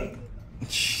at night.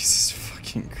 Jesus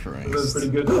fucking That's Christ. pretty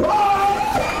good.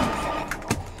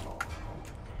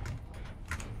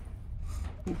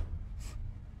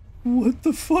 What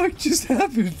the fuck just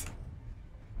happened?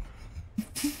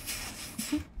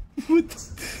 What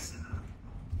the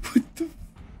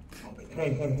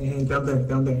Hey,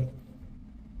 down there.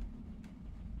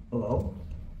 Hello?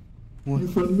 What? You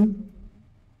in front of me?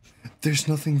 There's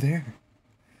nothing there.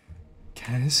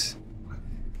 Kaz?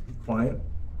 Quiet.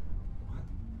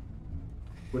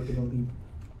 We're gonna leave.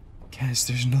 Kaz,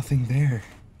 there's nothing there.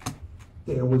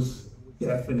 There was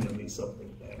definitely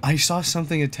something there. I saw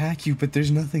something attack you, but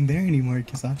there's nothing there anymore,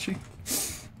 Kizachi.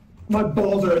 My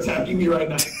balls are attacking me right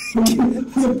now.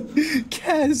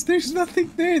 Kaz, there's nothing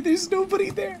there. There's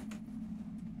nobody there.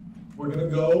 We're gonna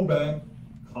go back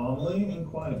calmly and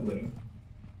quietly.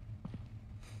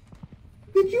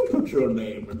 Did you put your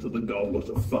name into the goblet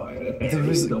of fire? There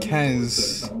was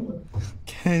Kaz.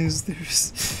 Kaz,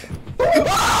 there's...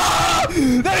 Ah!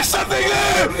 There's something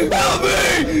there! Help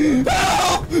me!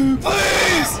 Help!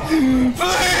 Please!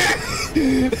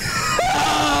 Please!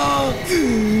 Help!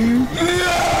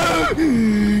 No!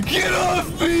 Get off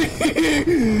me!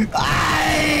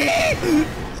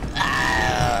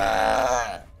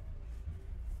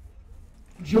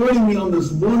 Joining me on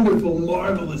this wonderful,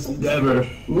 marvelous endeavor.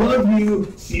 Love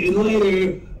you. See you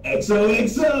later.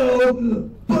 XOXO.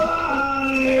 Bye!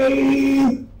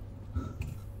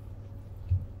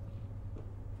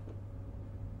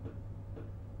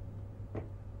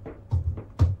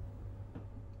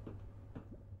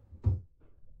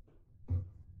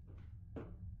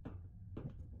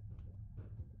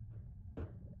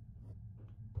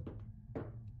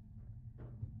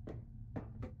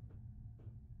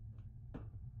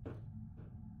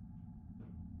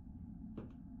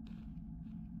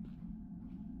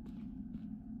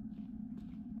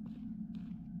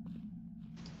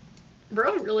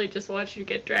 Bro really just watched you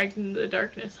get dragged into the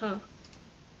darkness, huh?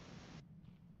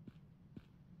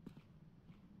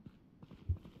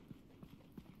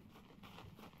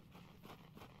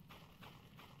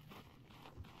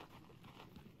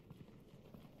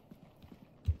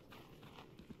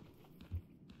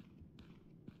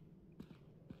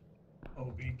 Oh,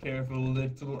 be careful,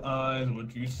 little eyes,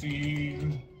 what you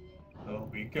see. Oh,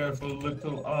 be careful,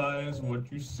 little eyes, what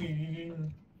you see.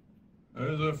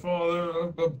 There's a father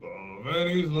up above, and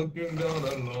he's looking down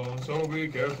alone. So be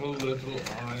careful, little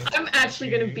eyes. I'm actually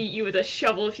gonna beat you with a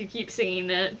shovel if you keep singing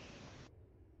that.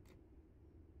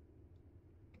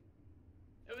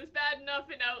 It was bad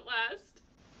enough in Outlast.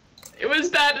 It was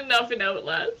bad enough in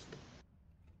Outlast.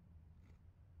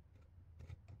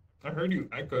 I heard you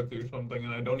echo through something,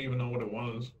 and I don't even know what it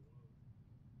was.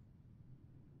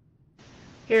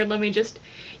 Here, let me just...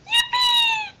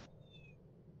 Yippee!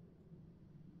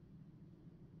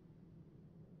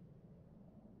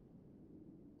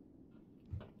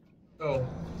 Oh.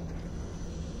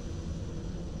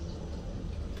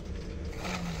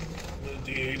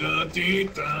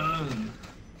 Da-dee-da-dee-da.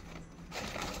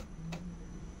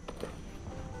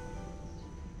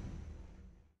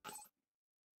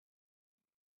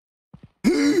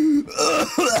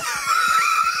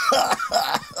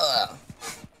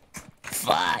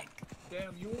 Fuck.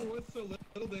 Damn, you were worth so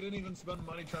little they didn't even spend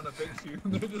money trying to fix you.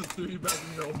 They just threw you back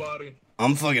in your own body.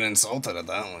 I'm fucking insulted at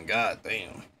that one. God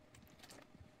damn.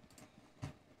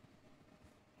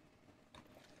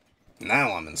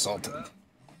 Now I'm insulted.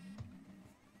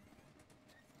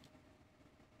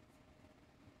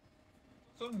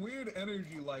 Some weird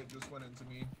energy light just went into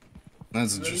me.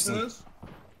 That's You ready for interesting.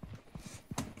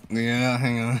 this? Yeah,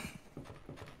 hang on.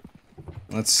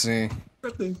 Let's see.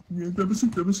 What's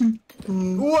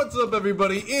up,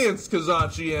 everybody? It's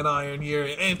Kazachi and Iron here,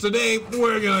 and today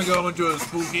we're gonna go into a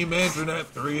spooky mansion at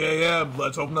 3 a.m.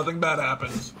 Let's hope nothing bad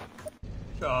happens.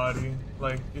 Shoddy,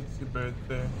 like it's your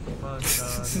birthday, my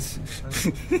Shoddy. It's your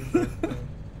birthday,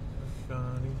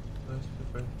 Shoddy. It's your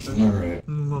birthday. Alright.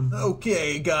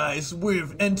 Okay, guys,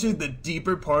 we've entered the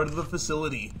deeper part of the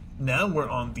facility. Now we're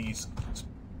on these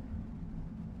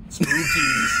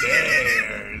spooky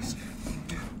stairs.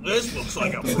 This looks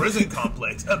like a prison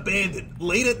complex, abandoned,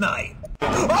 late at night.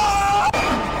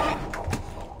 Ah!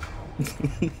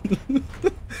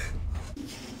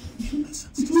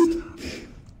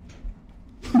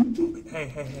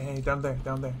 Hey, down there.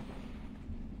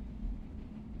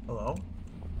 Hello?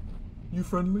 You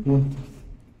friendly? What?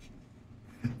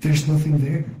 There's nothing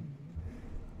there.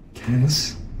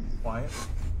 Cass? Quiet.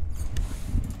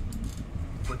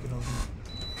 Freaking over.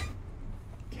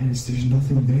 Cass, there's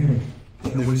nothing there.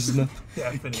 There was nothing.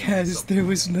 Definitely Kaz, something. there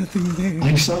was nothing there.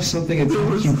 I saw something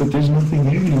attack you, but there's nothing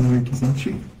there anymore,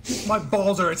 Kazachi. My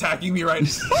balls are attacking me right now.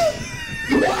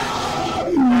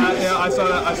 Yeah, I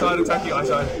saw it attack you. I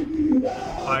saw it.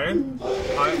 Iron?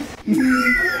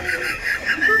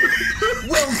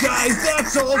 Well, guys,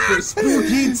 that's all for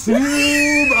Spooky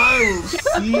Tube. I will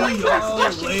see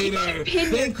y'all later.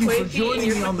 Thank you for joining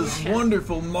me on this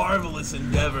wonderful, marvelous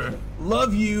endeavor.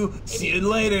 Love you. See you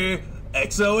later.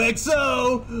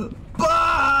 XOXO.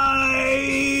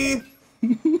 Bye.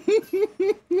 Hey,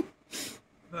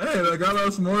 that got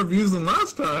us more views than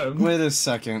last time. Wait a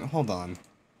second, hold on.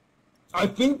 I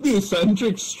think the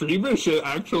eccentric streamer shit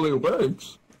actually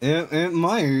works. It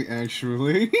might,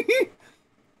 actually.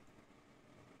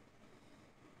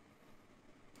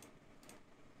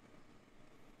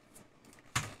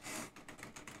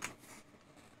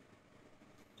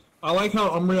 I like how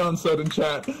Umbreon said in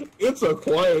chat, it's a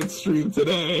quiet stream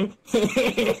today.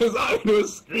 Because I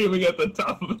was screaming at the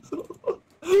top of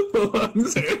his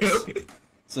lungs.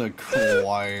 It's a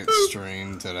quiet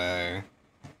stream today.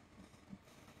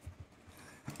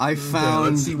 I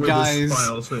found, let's see where guys, this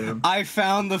file's saved. I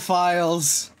found the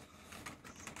files.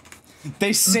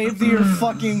 They saved to your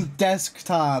fucking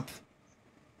desktop.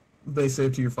 They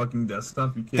saved to your fucking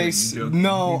desktop? You can't.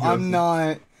 No, I'm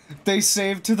not. They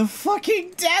saved to the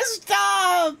fucking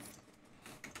desktop!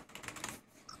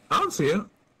 I don't see it.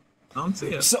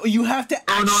 So you have to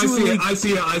Oh no, actually... I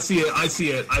see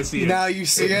it. Now you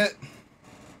see it?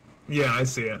 Yeah, I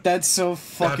see it. That's so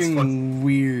fucking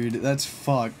weird. That's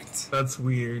fucked. That's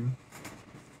weird.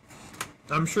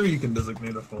 I'm sure you can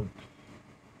designate a fault.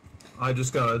 I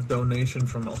just got a donation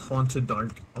from a haunted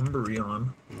dark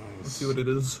Umbreon. Nice. Let's see what it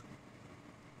is.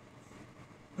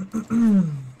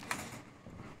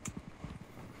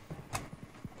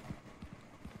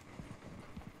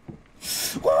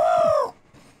 Woo!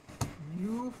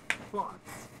 You fucked.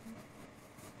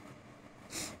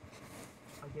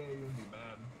 I can't even be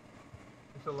mad.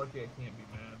 I'm so lucky I can't be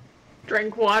mad.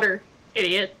 Drink water,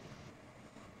 idiot.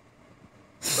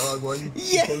 Dog, why you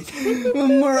Yeah!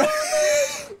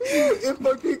 It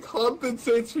fucking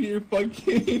compensates for your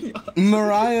fucking...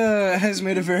 Mariah has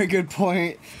made a very good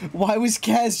point. Why was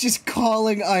Kaz just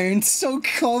calling Iron so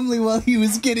calmly while he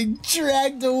was getting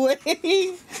dragged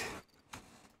away?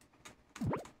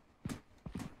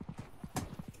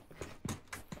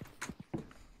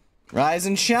 Rise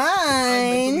and I'm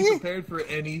shine! mentally prepared for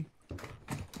any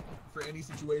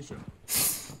situation.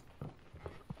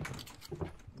 I'm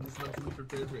just mentally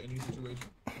prepared for any situation.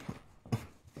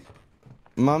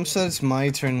 Mom said it's my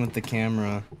turn with the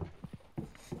camera.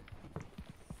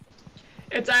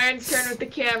 It's Iron's turn with the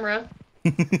camera.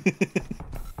 Drink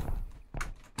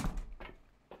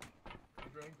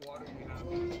water, you have.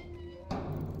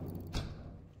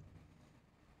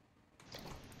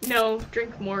 No,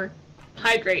 drink more.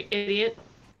 Hydrate, idiot.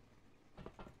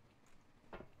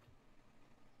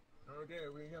 Okay,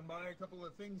 we can buy a couple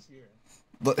of things here.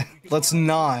 Let's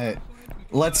not.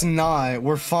 Let's not.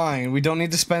 We're fine. We don't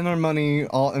need to spend our money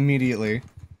all immediately.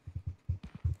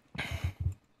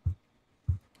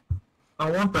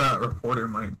 I want that reporter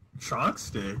mic shock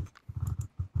stick.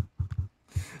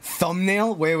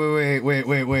 Thumbnail?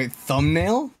 Wait.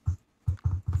 Thumbnail?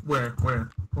 Where?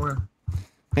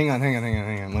 Hang on.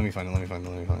 Let me find it.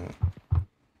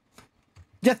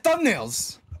 Yeah,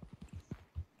 thumbnails!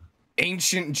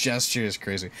 Ancient gesture is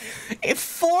crazy.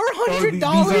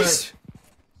 $400?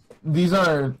 These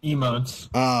are emotes.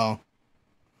 Oh.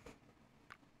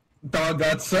 Dog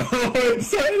got so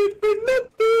excited for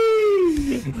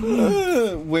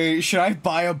nothing! Wait, should I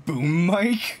buy a boom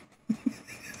mic?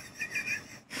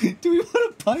 Do we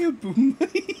want to buy a boom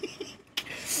mic?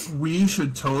 We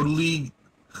should totally...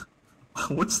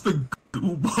 What's the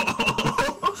goo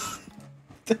ball?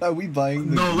 Are we buying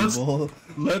the No, goo ball?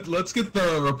 let's get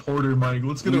the reporter mic.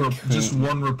 Let's get just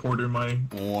one reporter mic.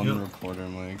 One reporter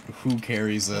mic. Who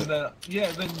carries it?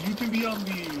 Yeah, then you can be on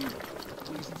the...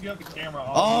 Since you have the camera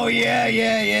on. Oh, yeah.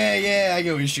 I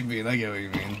get what you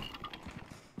mean.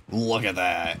 Look at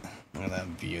that. Look at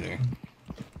that beauty.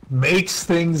 Makes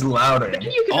things louder. Then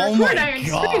you can Oh record my Iron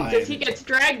God. Spoon because he gets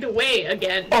dragged away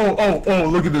again. Oh,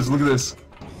 look at this.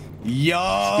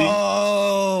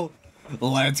 Yo!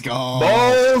 Let's go.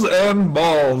 Balls and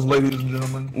balls, ladies and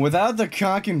gentlemen. Without the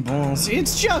cock and balls,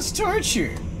 it's just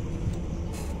torture.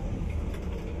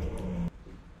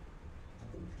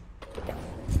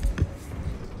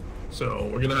 So,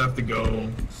 we're gonna have to go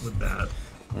with that.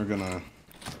 We're gonna...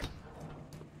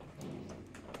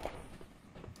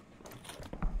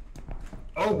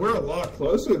 Oh, we're a lot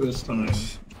closer this time.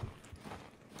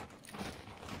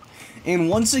 And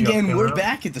once again, Yup, we're yup.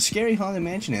 back at the Scary Haunted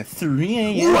Mansion at 3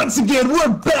 a.m. Once again, we're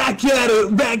back at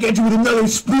it, back at you with another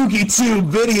Spooky Tube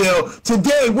video.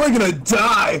 Today, we're gonna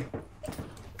die.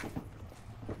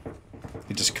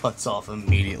 It just cuts off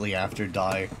immediately after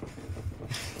die.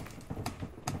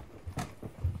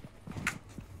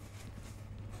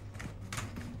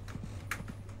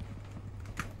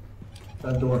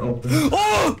 That door open.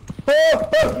 Oh! Hey,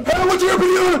 what's your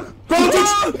opinion on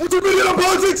politics? What's your opinion on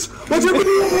politics? What's your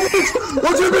opinion on politics?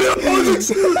 What's your opinion on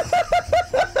politics?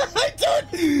 I don't...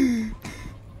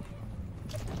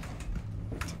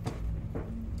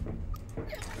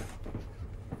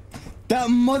 That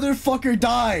motherfucker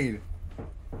died!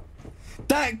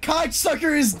 That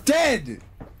cocksucker is dead!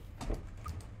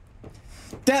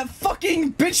 That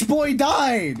fucking bitch boy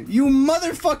died! You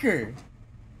motherfucker!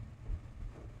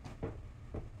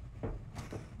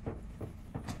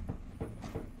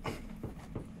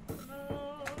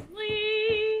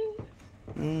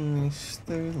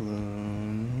 Mr.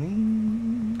 Lonely,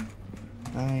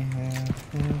 I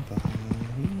have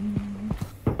nobody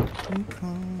to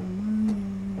call my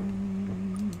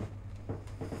own.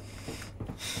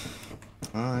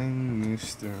 I'm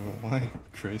Mr. White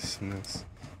Christmas.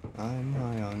 I'm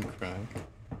high on crack.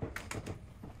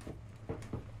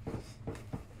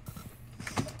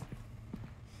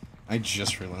 I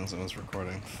just realized I was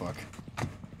recording. Fuck.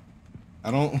 I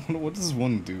don't. What does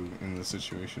one do in this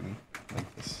situation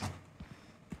like this?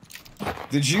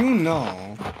 Did you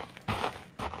know?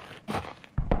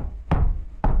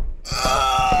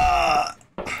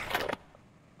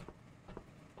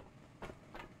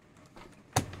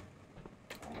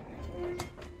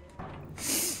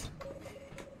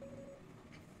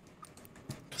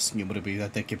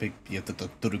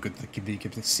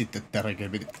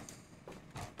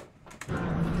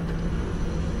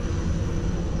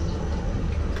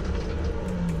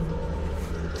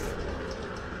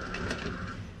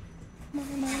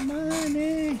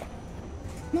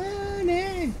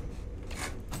 Money.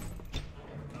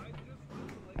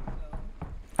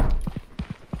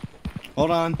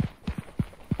 Hold on.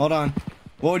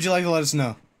 What would you like to let us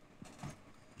know?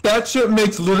 That shit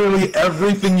makes literally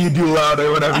everything you do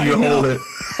louder whenever you hold it.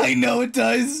 I know it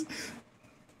does.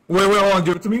 Wait, hold on.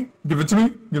 Give it to me.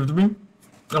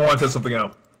 I want to test something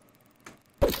out.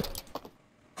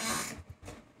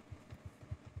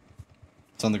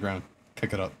 It's on the ground.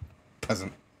 Pick it up.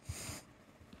 Peasant.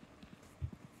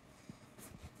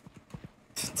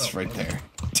 It's right there.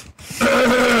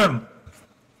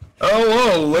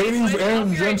 Hello, ladies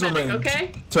and gentlemen.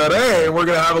 Okay. Today we're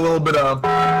gonna have a little bit of.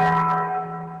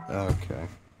 Okay.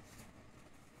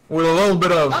 With a little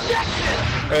bit of.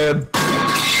 And.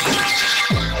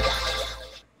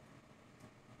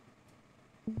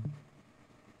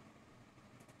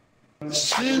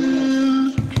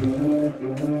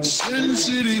 Sin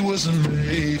City was a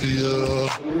mafia.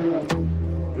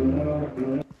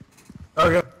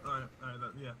 Okay. Alright,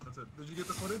 yeah, that's it. Did you get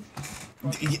the footage?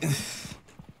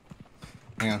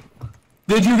 Hang on.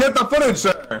 Did you get the footage,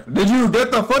 sir? Did you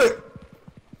get the footage?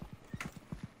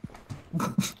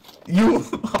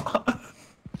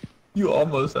 You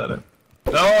almost had it.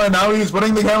 No, and now he's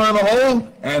putting the camera in the hole,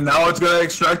 and now it's gonna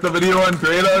extract the video and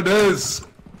create a disc.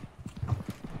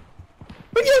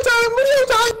 Video time!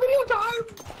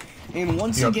 And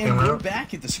once Yup, again, camera. we're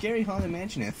back at the Scary Haunted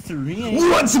Mansion at 3 a.m.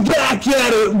 Once back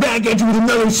at it, back at you with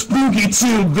another Spooky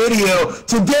Tube video.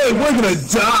 Today we're gonna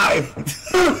die.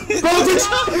 Politics!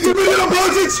 What's your video on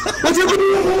politics? What's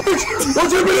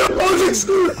your video on politics?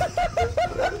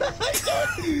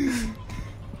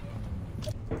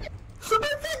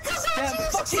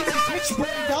 Bitch,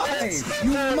 die!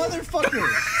 You motherfucker!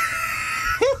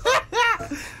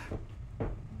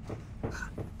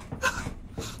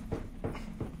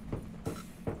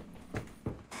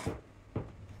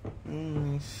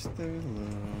 Mr.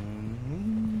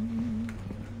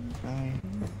 Lonely.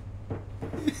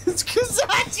 It's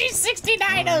Kazachi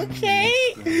 69, okay?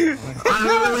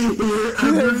 I really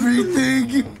hear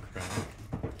Everything!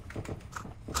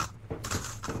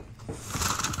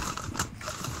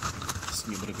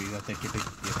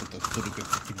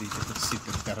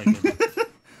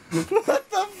 What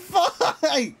the fuck?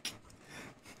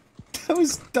 That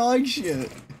was dog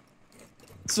shit.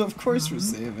 So of course we're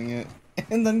saving it.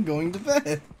 And then going to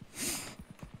bed.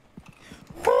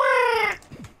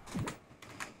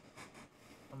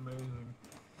 Amazing.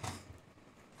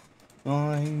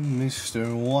 I'm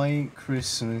Mr. White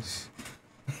Christmas.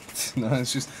 No,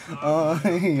 it's just I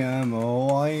am a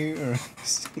white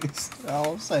racist.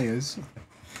 I'll say it.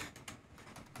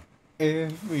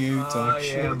 If you talk I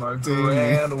shit am a to me.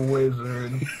 grand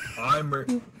wizard. I'm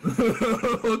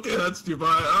okay, that's too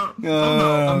bad.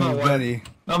 I'm not white. buddy.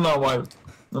 I'm not white.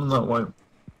 I'm not white.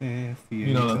 If you,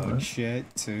 You know that, talk right?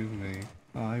 shit to me,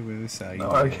 I will say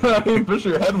No, I can't push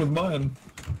your head with mine.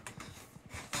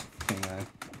 Hang on.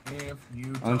 If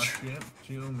you I'm talk shit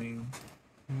to me,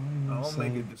 I'll say-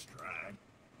 make a distract.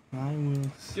 I will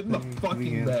Get in the say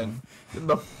fucking the bed. anthem. Get in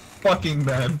the fucking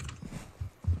bed.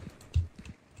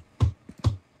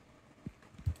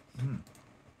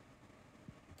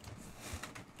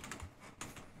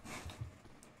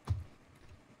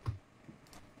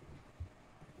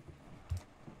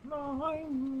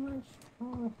 I'm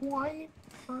Mr. White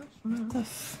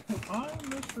Christmas. I'm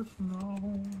Mr.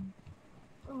 Snow.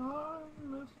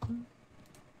 I'm Mr.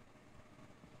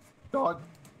 God,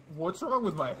 what's wrong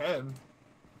with my head?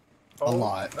 A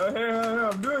lot. Hey,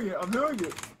 I'm doing it. I'm doing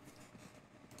it.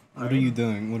 What are you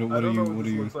doing? What I are don't you? know what What are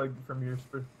this you? looks like from your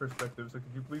perspective. So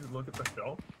could you please look at the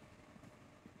shelf?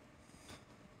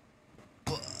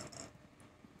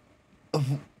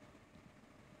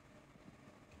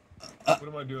 What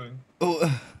am I doing? Oh,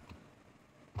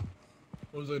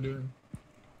 What was I doing?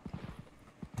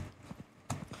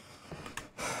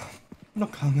 no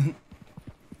comment.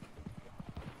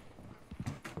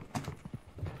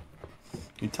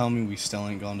 You tell me we still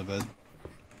ain't gone to bed.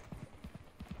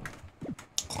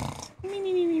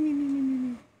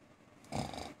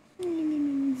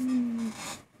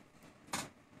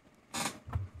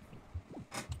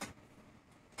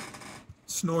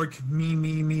 Snork,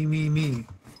 me.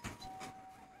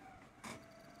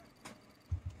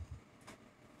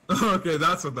 Okay,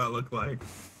 that's what that looked like.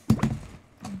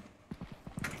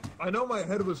 I know my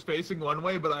head was facing one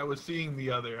way, but I was seeing the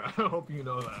other. I hope you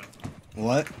know that.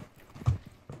 What?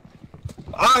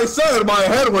 I said my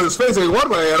head was facing one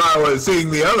way and I was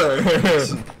seeing the other.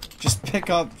 Just pick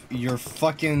up your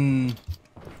fucking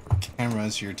camera.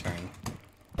 It's your turn.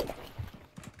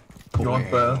 You want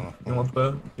the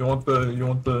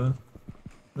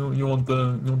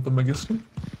Magister?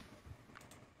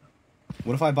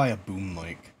 What if I buy a boom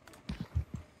mic?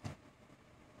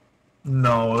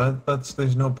 No, that's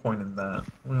there's no point in that.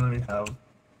 We already have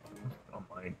a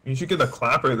mic. You should get a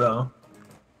clapper though.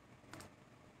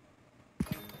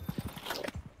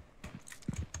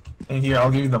 And here, I'll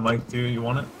give you the mic too. You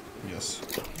want it? Yes.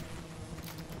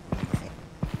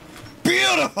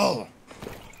 Beautiful.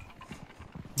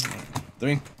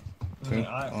 3, 2,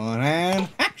 Yeah, 1, and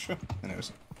action.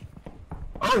 Anyways,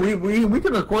 Oh, we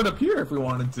can record up here if we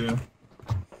wanted to.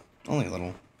 only a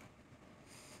little.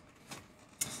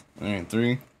 Alright,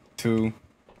 3, 2,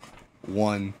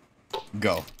 1,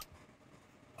 go.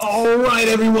 Alright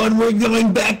everyone, we're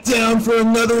going back down for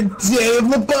another day of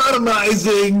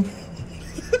lobotomizing!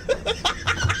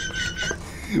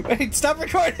 Wait, stop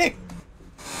recording!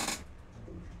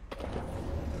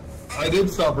 I did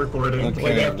stop recording, Okay.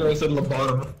 like after I said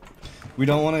lobotom. We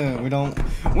don't wanna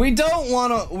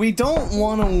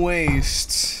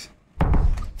waste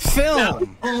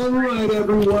film! Alright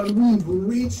everyone, we've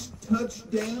reached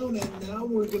touchdown and now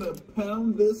we're gonna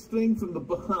pound this thing from the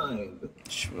behind.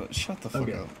 Shut the fuck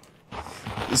Okay. up.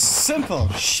 It's simple.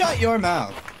 Shut your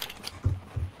mouth.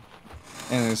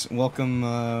 Anyways, welcome,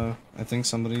 I think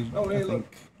somebody, Oh, hey, I think... look.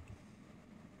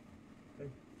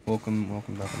 Welcome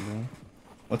back on there.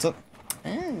 What's up?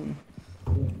 Who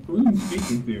are you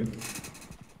speaking to?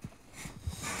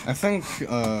 I think,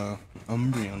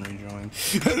 Umbreon rejoined.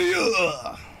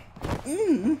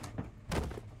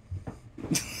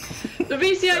 The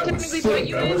VCI technically put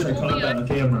you in, only on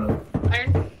camera.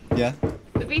 Iron. Yeah?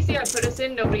 The VCI put us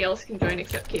in, nobody else can join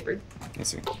except Capered. I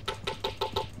see.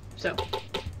 So.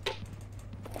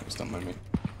 Just don't mind me.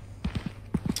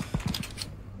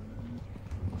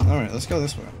 Alright, let's go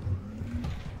this way.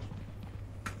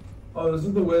 Oh, this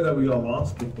is the way that we got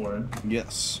lost before.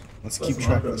 Yes. Let's Let's keep not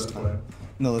track go this this time. way.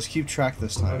 No, let's keep track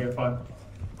this time. Okay, fine.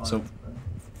 So,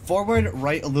 forward,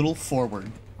 right, a little forward.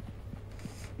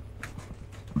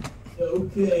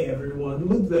 Okay, everyone,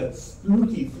 look at that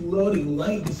spooky floating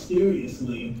light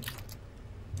mysteriously.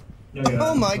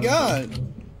 Oh my god!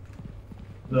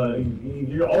 No,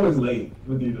 you're always late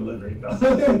with your delivery.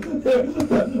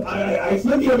 I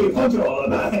expect you to be punctual all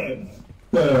the time.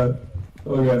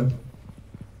 Okay.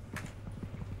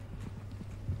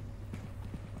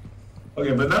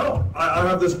 Okay, but now I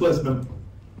have this place. I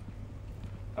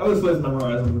have this place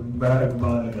memorized in the back of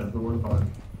my head, but we're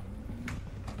fine.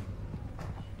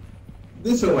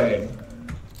 This way.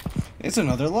 It's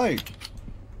another light.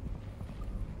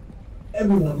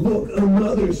 Everyone, look,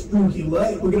 another spooky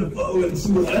light. We're gonna follow it and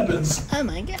see what happens. Oh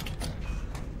my god.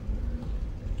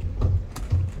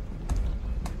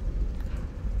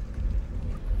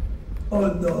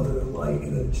 Another light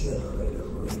in a generator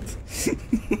room.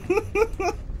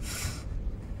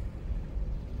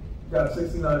 Got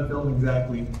 69 film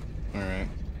exactly. Alright.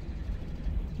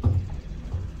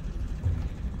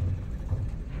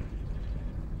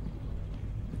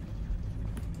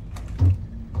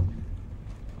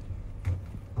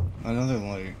 Another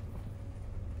light.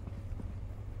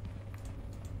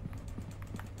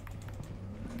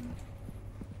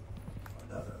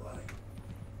 Another light.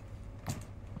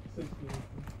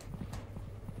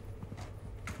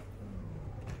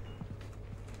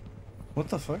 What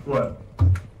the fuck? What?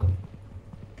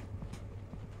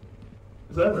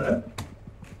 Is that red?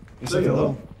 It's that like a yellow?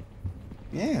 little...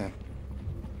 Yeah.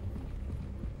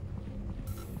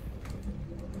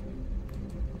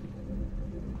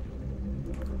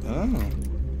 Oh.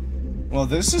 Well,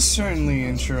 this is certainly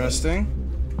interesting.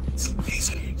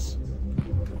 Lasers.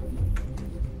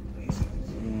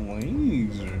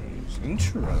 Lasers.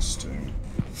 Interesting.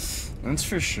 That's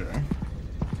for sure.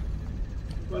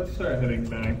 Let's start heading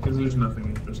back, because there's nothing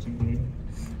interesting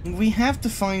here. We have to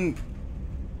find...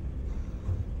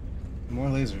 more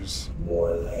lasers. More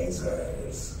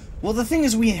lasers. Well, the thing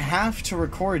is, we have to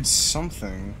record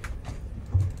something.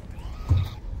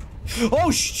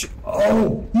 Oh,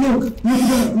 Oh, look!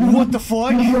 what the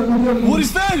fuck? What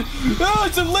is that? Oh,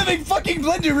 it's a living fucking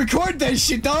blender. Record that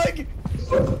shit, dog.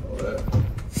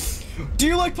 Do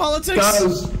you like politics?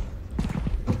 Guys!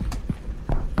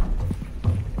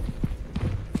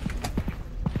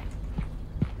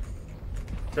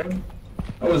 Okay.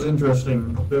 That was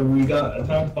interesting. That we got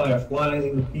attacked by a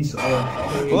flying piece of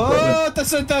Oh,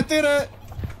 that's a tatira.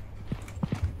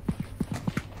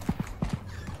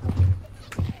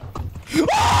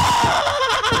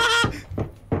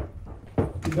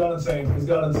 He's gone insane. He's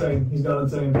gone insane. He's gone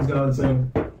insane. He's gone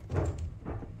insane.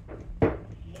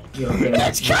 You're okay.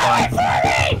 It's coming for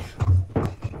me!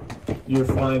 You're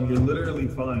fine. You're literally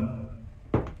fine.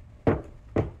 You're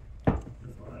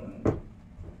fine.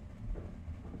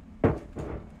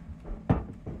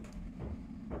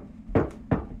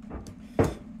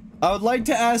 I would like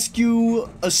to ask you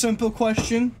a simple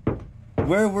question.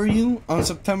 Where were you on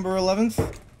September 11th?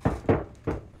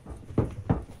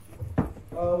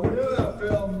 We knew that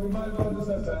film. We might as well just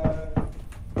have to have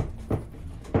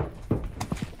it.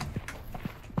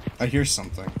 I hear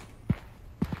something.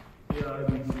 Yeah, I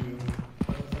do too.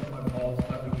 I just have my balls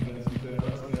tapping against each other.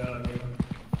 Let's get out of here.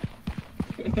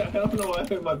 I don't know why I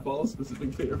have my balls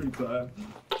specifically every time.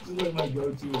 This is like my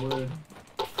go-to word.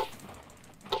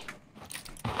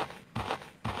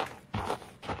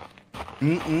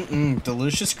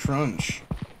 Delicious crunch.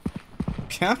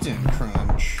 Captain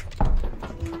Crunch.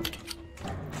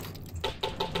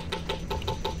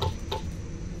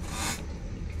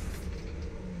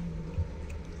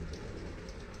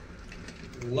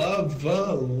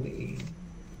 Lovely.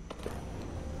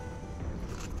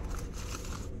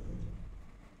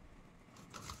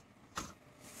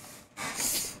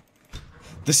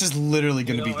 This is literally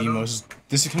gonna be I the don't- most.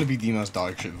 This is gonna be the most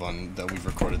dog shit fun that we've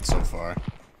recorded so far.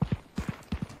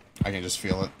 I can just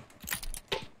feel it.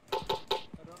 I don't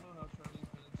know how Charlie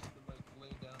managed to like lay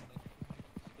down like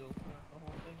still throughout the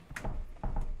whole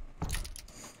thing.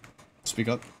 Speak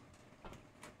up.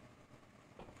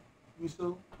 He's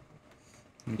still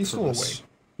Caress. awake.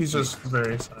 He's just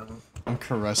very silent. I'm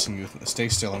caressing you. Stay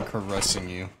still. I'm caressing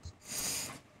you.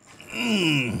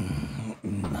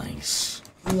 Nice.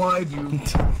 Why do?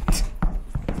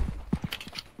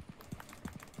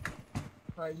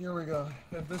 Alright, here we go.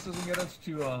 If this doesn't get us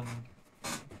to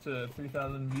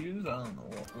 3,000 views, I don't know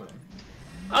what would.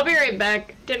 I'll be right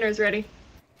back. Dinner's ready.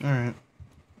 Alright.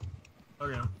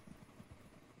 Okay.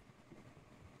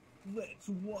 Let's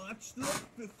watch the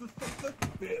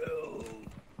film.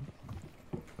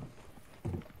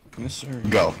 Yes, sir.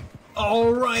 Go.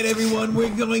 Alright, everyone,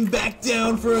 we're going back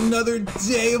down for another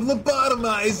day of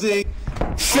lobotomizing.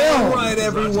 Alright,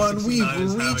 everyone,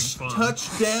 we've reached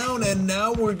touchdown, and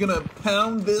now we're gonna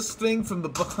pound this thing from the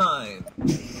behind.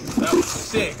 That was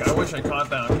sick. I wish I caught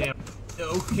that on camera.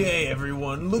 Okay,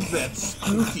 everyone, look at that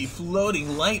spooky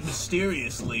floating light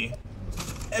mysteriously.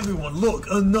 Everyone, look,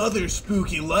 another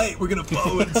spooky light. We're gonna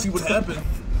follow it and see what happens.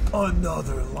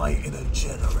 Another light in a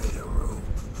generator room.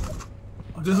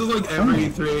 This is like every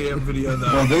 3 AM video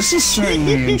though. Well, this is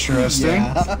certainly interesting.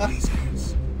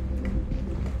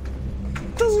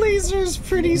 The laser's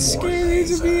pretty scary,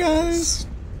 to be honest.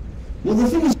 Well, the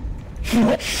thing is,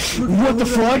 What the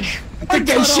fuck? I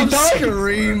that shit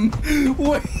scream.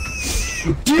 What?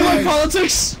 Do you like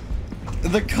politics?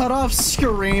 The cutoff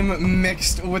scream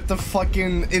mixed with the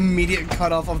fucking immediate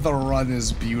cutoff of the run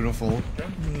is beautiful.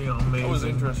 Yeah, amazing. That was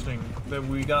interesting. That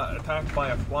we got attacked by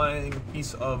a flying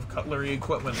piece of cutlery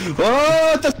equipment.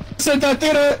 Oh, that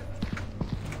did it!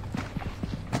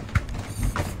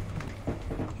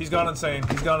 He's gone insane.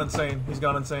 He's gone insane. He's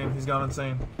gone insane. He's gone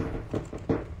insane.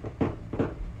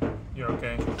 You're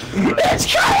okay.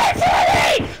 It's coming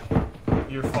for me!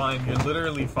 You're fine. You're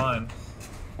literally fine.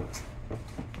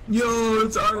 Yo,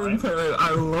 it's Iron Parrot.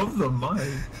 I love the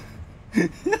mic.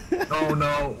 Oh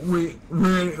no,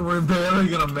 we're barely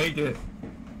gonna make it.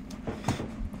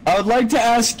 I would like to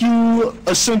ask you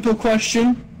a simple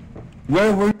question.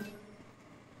 Where were?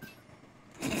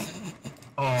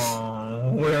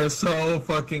 Oh, we're so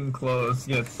fucking close,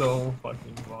 yet so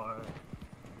fucking far.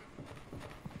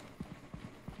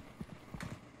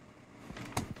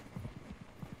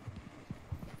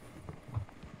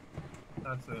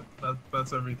 That's it.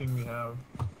 That's everything we have.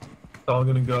 It's all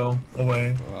gonna go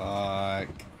away. Fuck.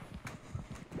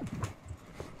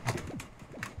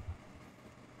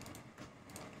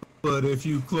 But if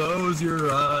you close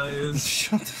your eyes,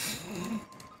 Shut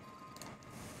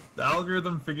the the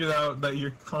algorithm figured out that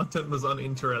your content was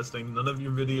uninteresting. None of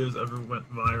your videos ever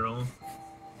went viral.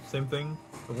 Same thing.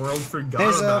 The world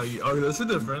forgot about you. Oh, this is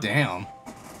different. Damn.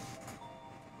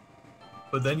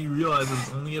 But then you realize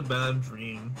it's only a bad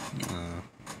dream.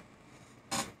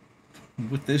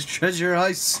 With this treasure,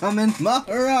 I summon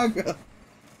Maharaga.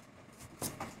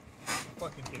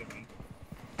 Fucking kidding me.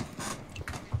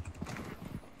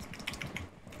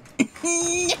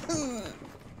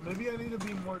 Maybe I need to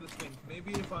be more distinct.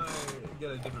 Maybe if I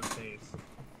get a different face.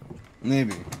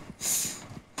 Maybe.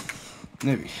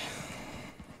 Maybe.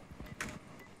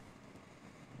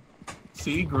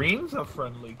 See, green's a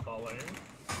friendly color.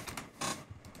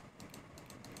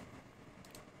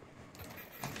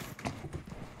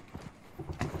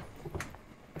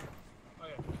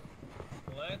 Okay,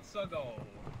 let's go.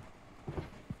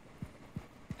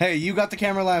 Hey, you got the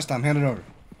camera last time. Hand it over.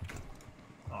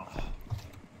 Oh,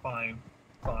 fine.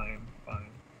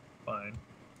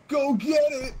 Go get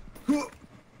it!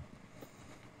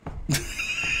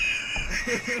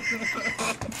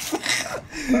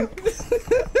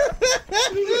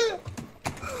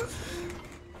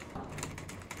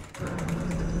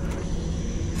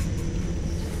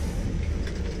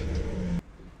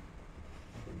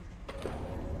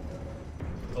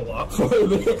 A lot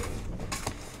further.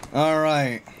 All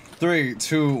right. 3,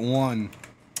 2, 1.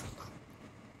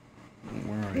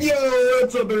 Where are you? Yo,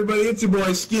 what's up, everybody? It's your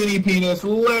boy Skinny Penis.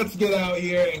 Let's get out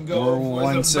here and go. We're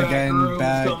once again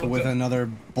back with another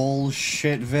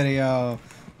bullshit video.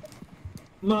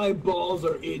 My balls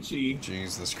are itchy.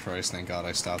 Jesus Christ! Thank God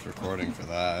I stopped recording for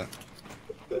that.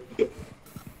 That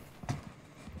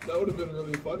would have been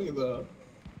really funny, though.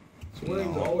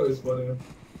 Swearing's always funny.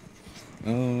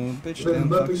 Oh, bitch, There's damn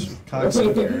nothing,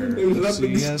 cocksucker. there's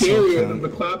nothing See, yes, scarier okay. than the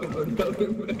clapping for another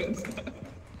minute.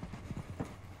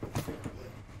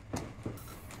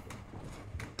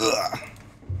 Ugh.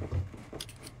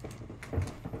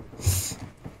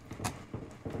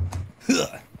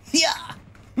 Yeah.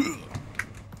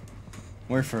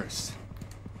 Where first?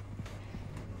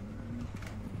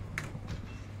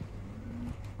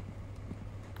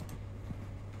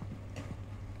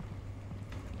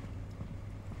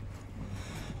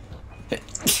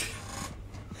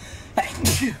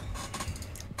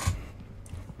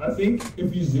 I think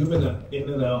if you zoom in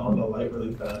and out on the light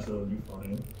really fast, it would be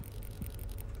funny.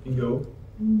 You go.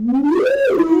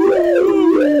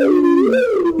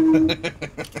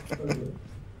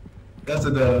 That's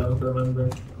a duh, remember.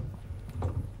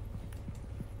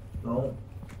 No.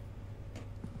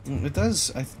 It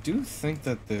does. I do think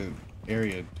that the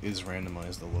area is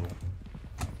randomized a little.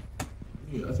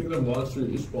 Yeah, I think the monster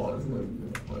is spawns like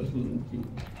nice little cute.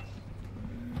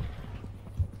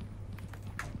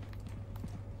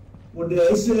 When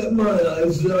I set my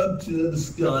eyes up to the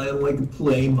sky like a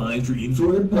plane, my dreams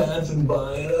were passing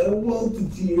by, and I woke to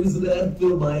tears that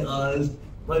filled my eyes.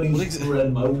 My knees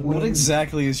spread my wings. What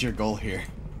exactly is your goal here?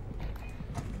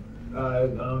 I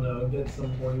don't know, get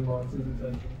some horny monster's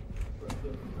attention.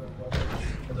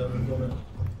 And then we're gonna...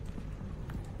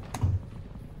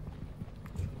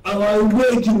 I lie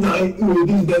awake at night with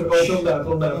these dead.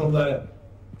 Oh, film that.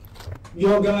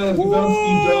 Yo, guys, we found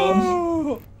Steve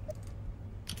Jobs.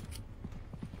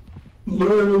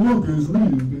 Larry Lucas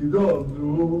leading Steve Jobs.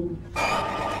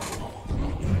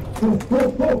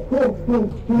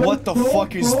 What the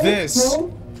fuck is this?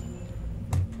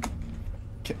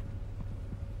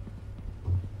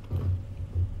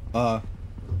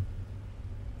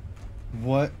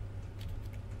 What?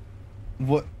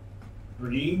 What?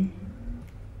 Three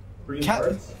Cat.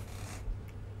 hearts.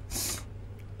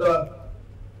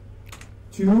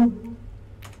 2.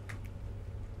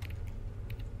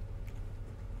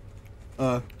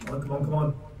 Come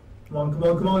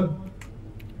on.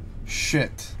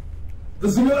 Shit.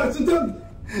 This is an accident!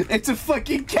 It's a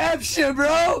fucking captcha,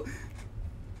 bro!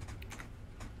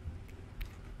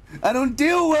 I don't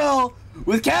deal well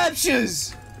with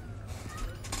captchas!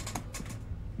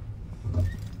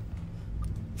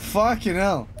 Fucking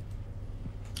hell.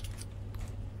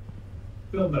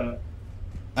 Film that.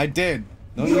 I did.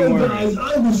 Don't Yo, even worry. guys,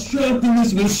 I was trapped in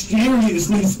this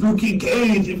mysteriously spooky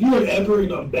cage. If you're ever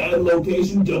in a bad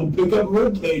location, don't pick up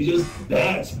rib cages.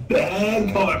 That's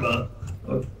bad karma.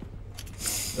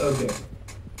 Okay.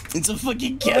 It's a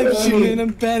fucking captcha, man. I'm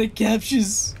bad at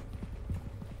captchas.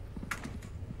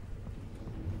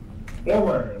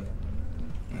 Forward.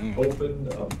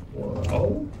 Opened up for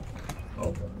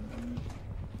okay.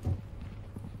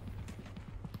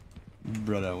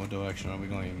 Brother, what direction are we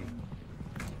going?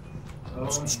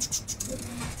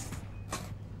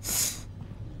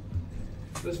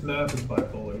 This map is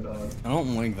bipolar, dog. I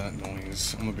don't like that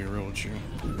noise. I'm gonna be real with you.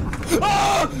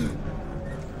 Ah!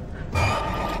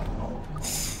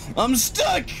 I'm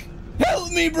stuck!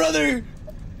 Help me, brother!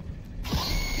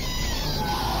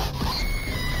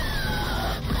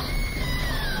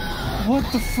 What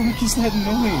the fuck is that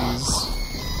noise?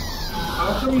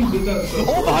 How come you did that so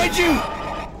Oh, behind you!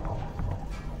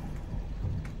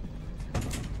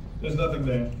 There's nothing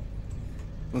there.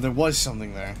 Well, there was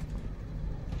something there.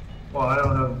 Well, I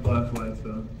don't have a flashlight,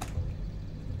 so...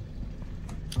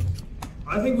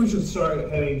 I think we should start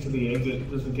heading to the exit,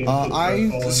 just in case people start I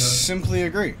following us. simply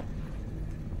agree.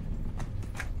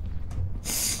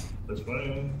 This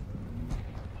way.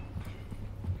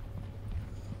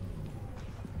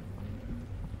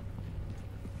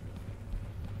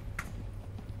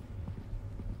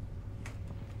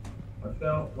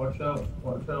 Watch out.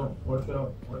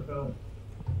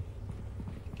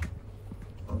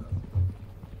 Okay.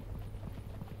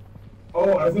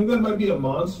 Oh, I think that might be a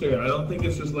monster. I don't think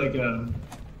it's just like a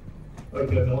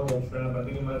normal trap. I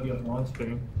think it might be a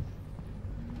monster.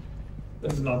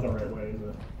 This is not the right way, is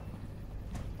it?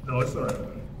 No, it's the right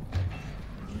way.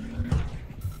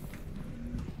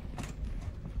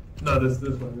 No, this way.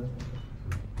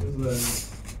 This is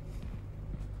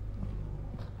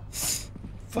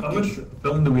How much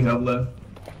film do we have left?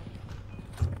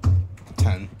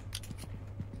 10.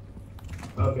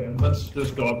 Okay, let's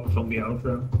just go up and film the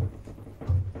outro.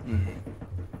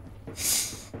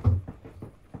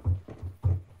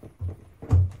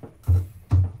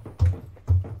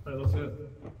 Alright, let's do it.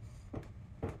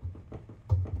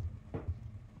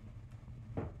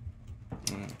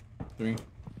 Three.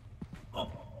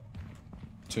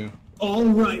 2.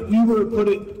 Alright, we were put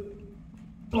in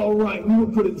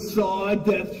saw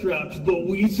death traps, but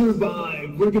we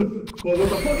survived. We're gonna... Well, what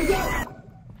the fuck is that?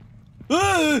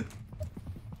 Ah!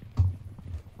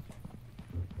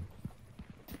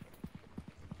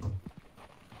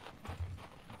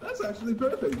 That's actually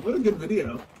perfect. What a good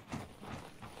video.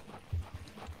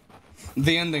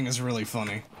 The ending is really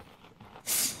funny.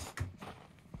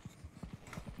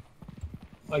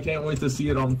 I can't wait to see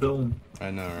it on film. I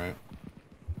know, right?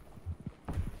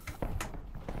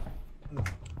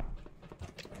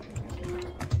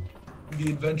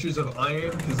 The Adventures of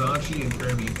Iron, Kazachi, and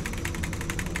Kirby.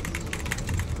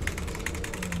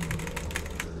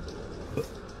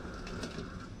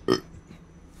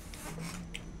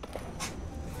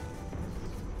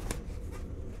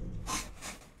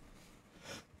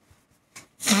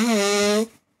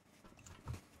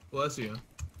 Bless you.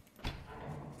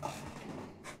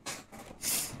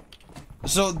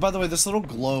 So, by the way, this little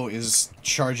glow is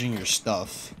charging your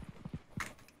stuff.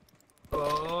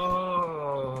 Oh.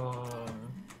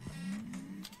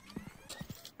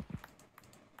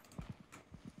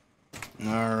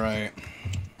 Alright.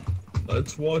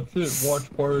 Let's watch it.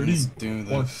 Watch party. Let's do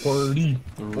this. Watch party.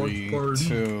 3, Watch party.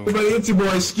 2. Everybody, it's your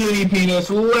boy Skinny Penis.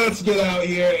 Let's get out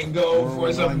here and go for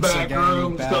We're some once back again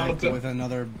rooms. back with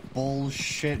another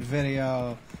bullshit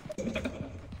video.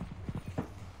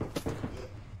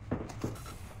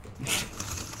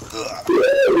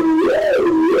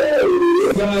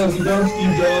 Guys, you don't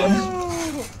Steve Jobs.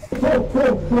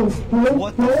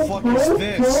 What the fuck is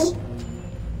this?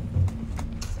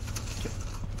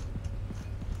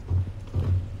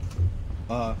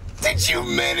 Did you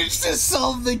manage to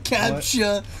solve the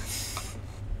captcha?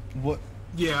 What?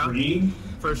 Yeah. Three?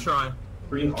 First try.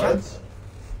 3 hearts?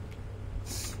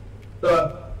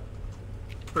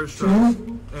 First try.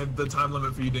 And the time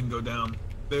limit for you didn't go down.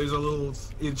 There's a little.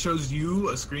 It shows you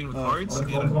a screen with hearts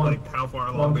and like how far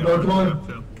along they are. Come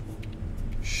on.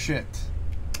 Shit.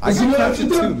 I got captcha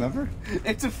too, remember?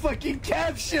 It's a fucking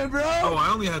captcha, bro! Oh, I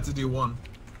only had to do one.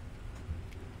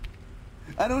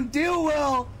 I don't deal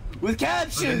well with I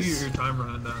think your captchas! timer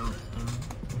ran down.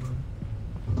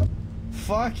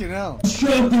 Fucking hell.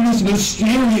 Trapped in this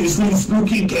mysteriously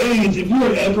spooky cage. If you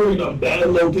are ever in a bad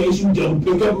location, don't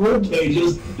pick up rib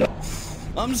cages.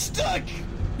 I'm stuck!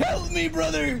 Help me,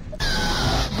 brother! What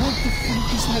the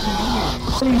fuck is that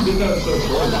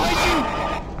noise?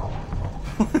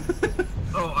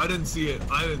 Oh, I didn't see it.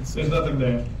 I didn't see There's it. nothing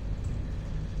there.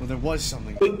 Well, there was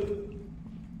something.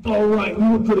 Alright, we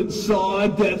were put in saw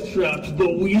death traps,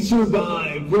 but we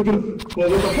survived. We're gonna. Well,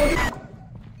 what the fuck?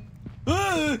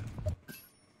 Ah!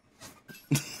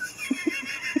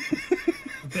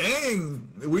 Dang,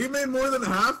 we made more than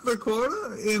half the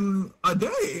quota in a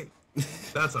day.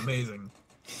 That's amazing.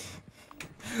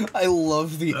 I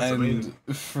love the That's end amazing.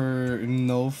 for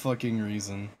no fucking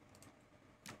reason.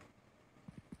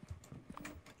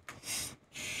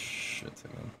 Shit,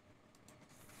 man.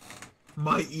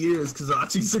 My ears,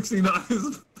 Kazachi 69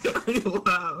 is very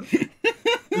loud. Is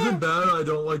it bad I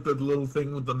don't like the little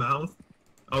thing with the mouth?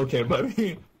 Okay,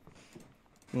 buddy.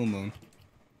 Hold on.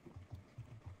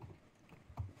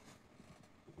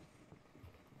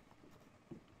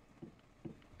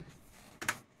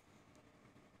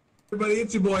 Everybody,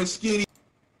 it's your boy Skinny.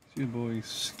 It's your boy,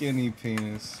 Skinny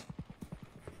Penis.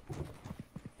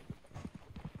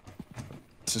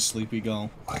 It's a sleepy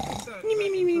gull.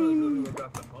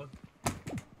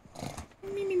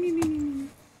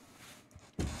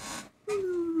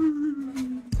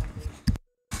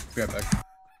 Be right back.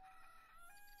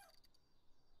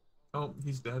 Oh,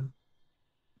 he's dead.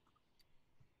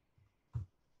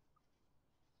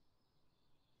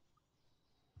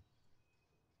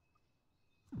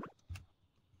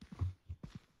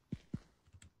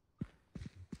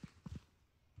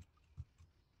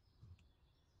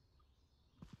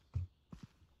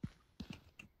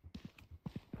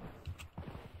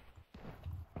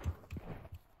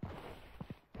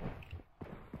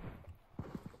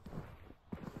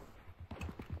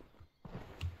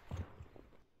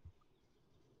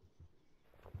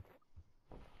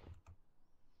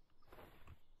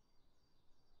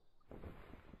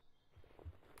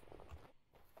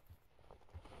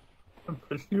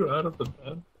 Push you out of the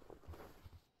bed.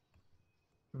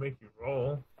 Make you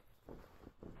roll.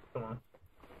 Come on.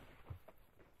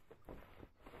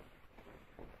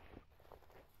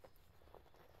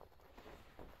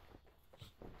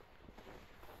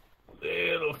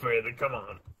 Little further, come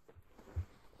on.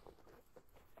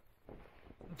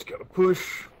 Just gotta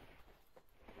push.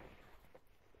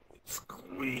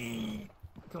 Squeeze.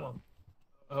 Come on.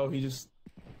 Oh, he just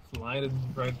slided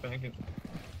right back in.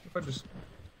 If I just.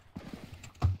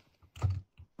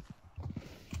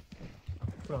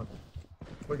 Come on.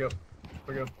 Wake up.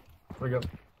 Wake up. Wake up.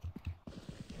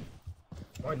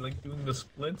 Why, like doing the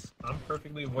splits? I'm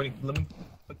perfectly avoiding. Let me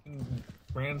fucking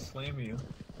grand slam you.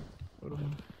 Go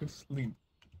to sleep.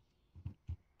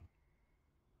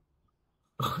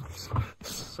 This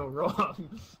is so wrong.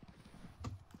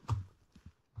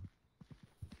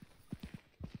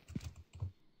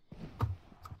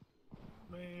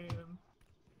 Man.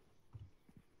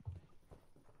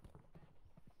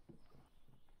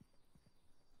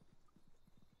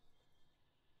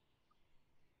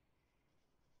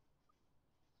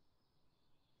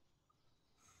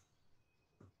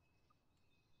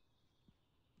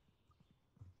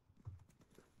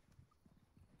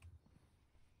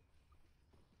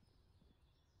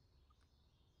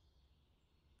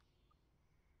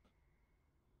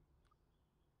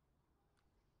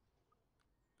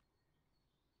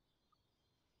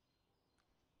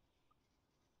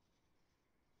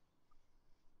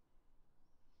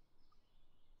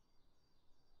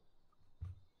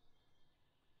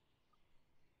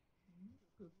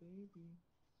 Good baby.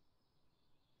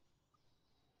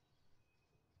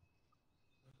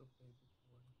 played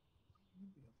before.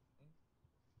 You'd be okay.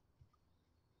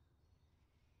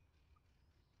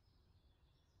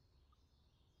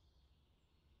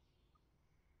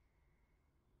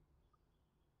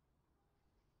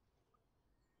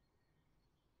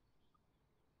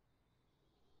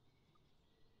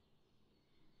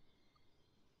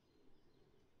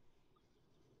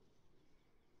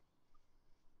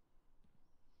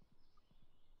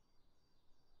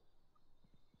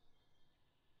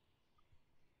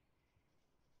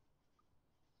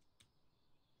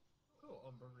 Hello,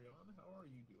 Umbreon. How are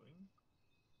you doing?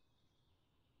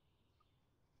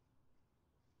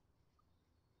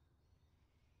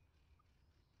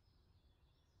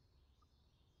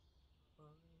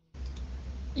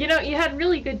 You know, you had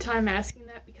really good time asking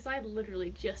that because I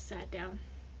literally just sat down.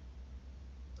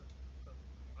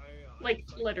 I'm Like,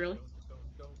 psychic. literally. Don't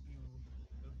you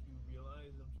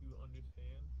realize? Don't you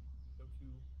understand? Don't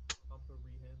you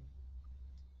comprehend?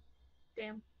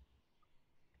 Damn.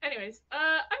 Anyways,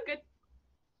 I'm good.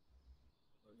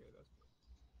 Okay, that's good.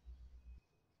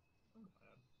 I'm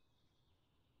glad.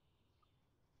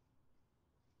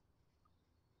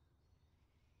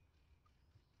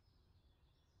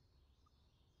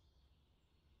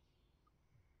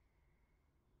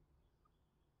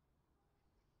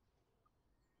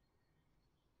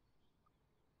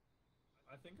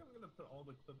 I think I'm gonna put all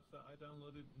the clips that I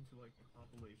downloaded into like a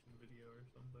compilation video or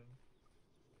something.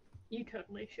 You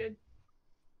totally should.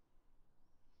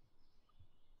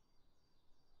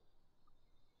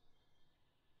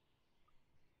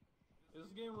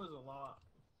 This game was a lot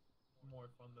more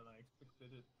fun than I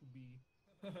expected it to be.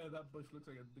 That bush looks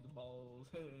like a big ball's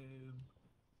head.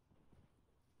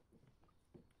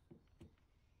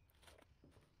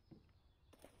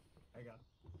 I got.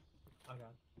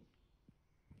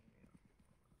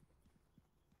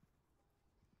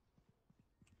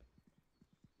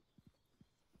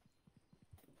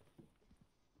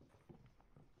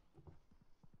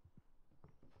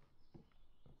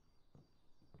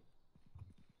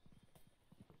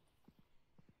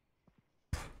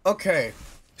 Okay,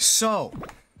 so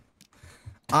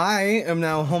I am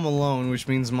now home alone, which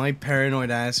means my paranoid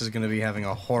ass is gonna be having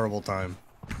a horrible time.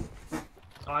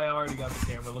 I already got the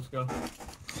camera. Let's go.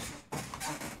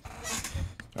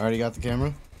 Already got the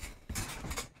camera?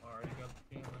 Already got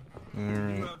the camera.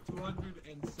 Alright. You have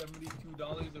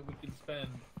 $272 that we can spend.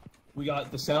 We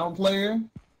got the sound player,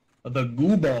 the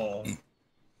goo ball,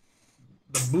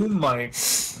 the boom mic,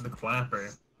 and the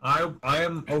clapper. I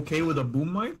am okay with a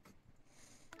boom mic.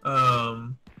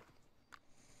 Hold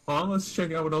on, let's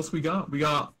check out what else we got. We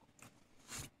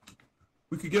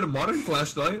could get a modern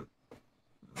flashlight.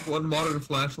 One modern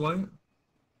flashlight.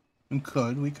 We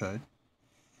could.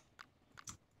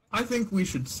 I think we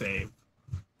should save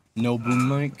No boom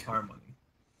mic? our money.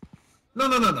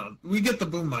 No. We get the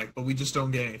boom mic, but we just don't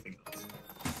get anything else.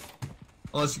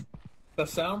 Unless the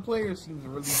sound player seems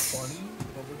really funny,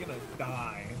 but we're gonna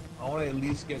die. I want to at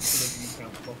least get to the view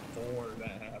count before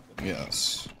that happens.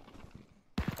 Yes.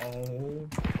 Oh,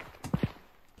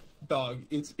 dog,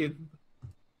 it's in.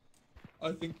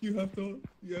 I think you have to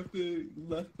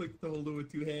left click to hold it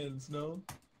with two hands. No,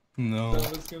 No. is that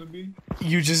what it's gonna be?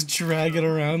 You just drag it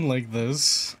around like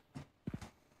this.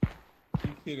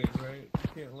 You kidding, right? You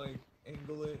can't like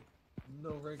angle it.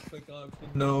 No right click option.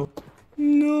 No.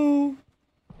 No.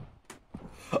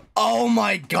 Oh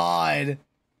my god!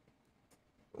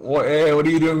 What? Hey, what are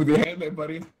you doing with your hand, there,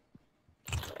 buddy?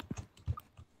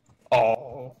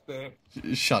 Oh, thick.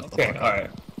 Shut the Okay, fuck up. alright.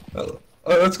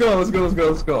 Let's go.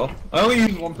 I only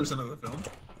use 1% of the film.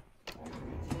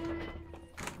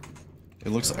 It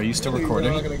looks. Are you still Please,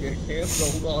 recording? We're not gonna get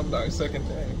canceled on our second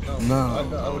day. No.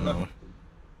 I would not.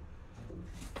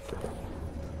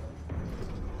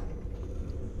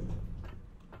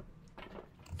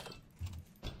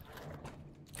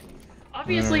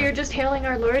 Obviously, you're just hailing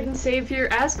our Lord and Savior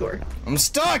Asgore. I'm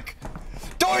stuck!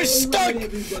 Door's stuck!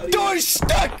 Door's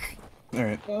stuck!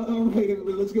 Alright. Alright,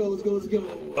 let's go.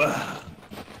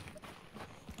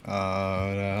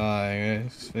 I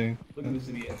see. Look at this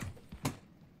idiot.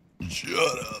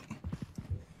 Shut up.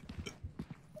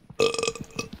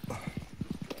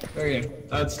 Okay,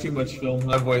 that's too much film.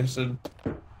 I've wasted.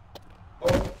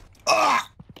 Ah!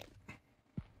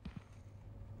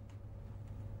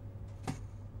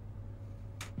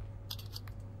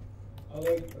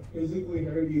 I physically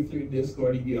heard you through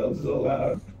Discord. You yelled so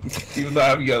loud, even though I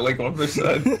haven't got like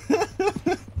 1%.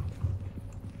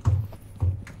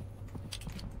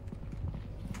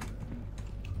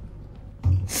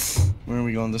 Where are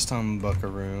we going this time,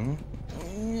 Buckaroo?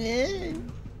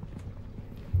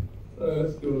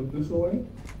 Let's go this way.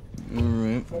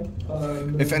 Alright.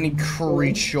 If any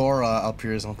creature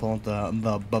appears, I'll pull out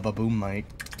the boom mic.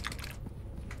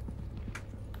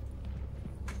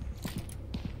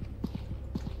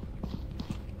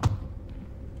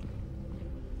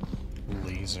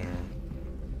 Laser.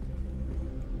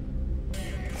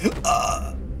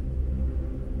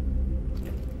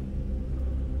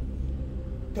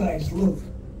 Guys, look.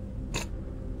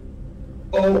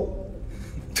 Oh.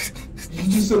 You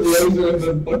just said laser and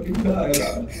then fucking died.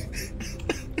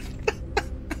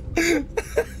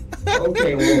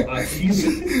 Okay, well, he's...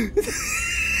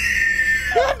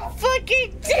 I'm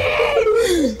fucking dead!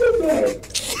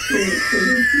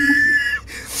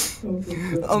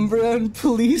 Umbreon,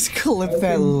 please clip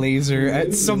that laser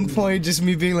at some point, just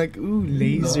me being like, ooh,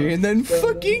 laser, and then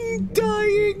fucking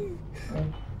dying!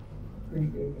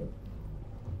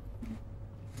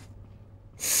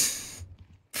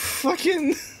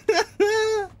 Fucking...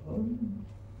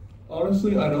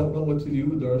 Honestly, I don't know what to do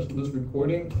with the rest of this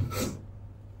recording.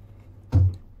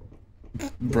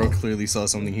 Bro clearly saw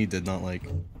something he did not like.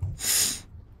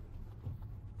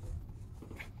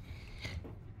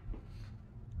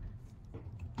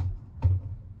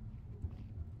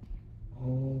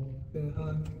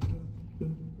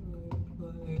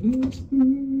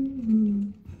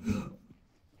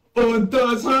 Und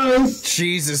das heißt...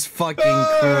 Jesus fucking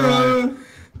Christ.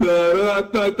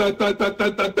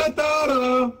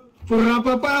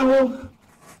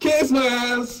 Kiss my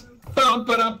ass.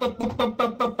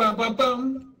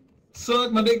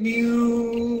 Suck my dick,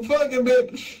 you fucking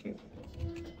bitch.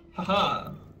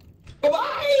 Haha.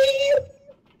 Bye-bye.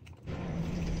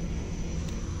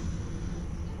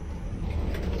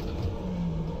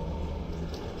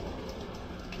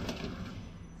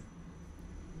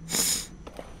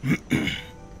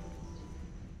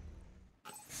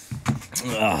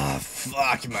 Ah,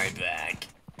 fuck my back.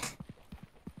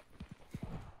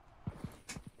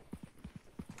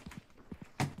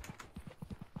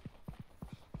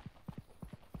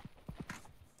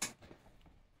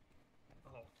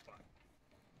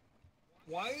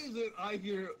 Why is it I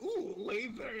hear, ooh,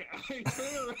 laser, I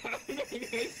turn around and I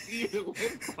see it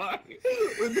lit by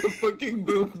with the fucking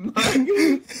boom mic?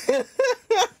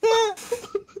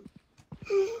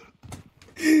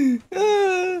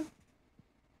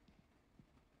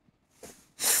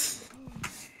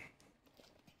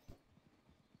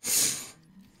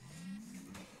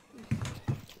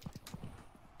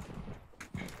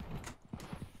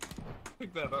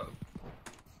 Pick that up.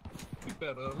 Pick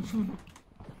that up.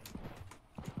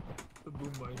 The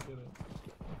boom mic in it.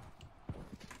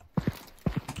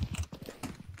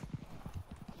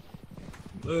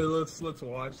 Hey, let's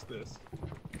watch this.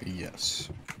 Yes.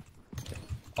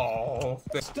 Oh,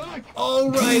 stuck.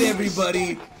 All right,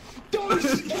 everybody.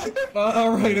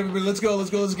 All right, everybody. Let's go.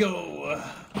 Let's go.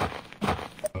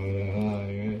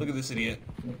 Look at this idiot.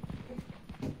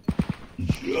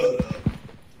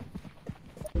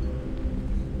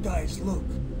 Guys, look.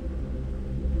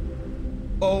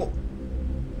 Oh.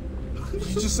 You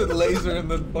just said laser and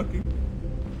then fucking...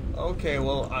 Okay,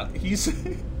 well, he's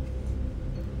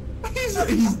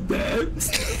dead.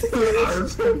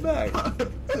 Arms come back.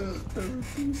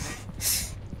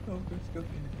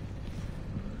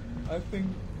 I think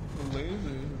the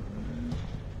laser...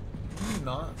 Can you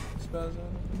not spaz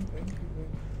out? Thank you, man.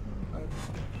 I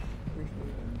appreciate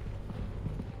it.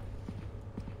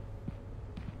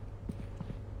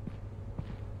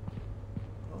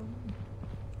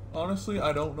 Honestly,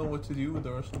 I don't know what to do with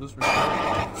the rest of this recording.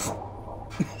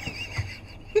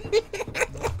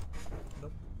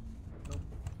 Nope.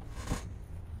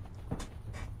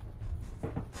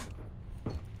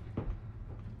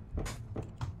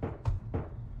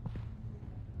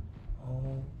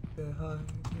 All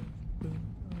behind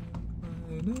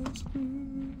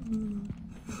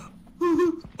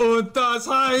Und das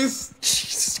heißt...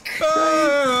 Jesus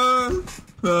Christ.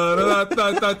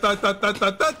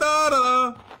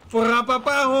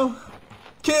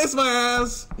 Kiss my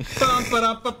ass.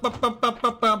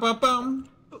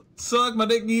 Suck my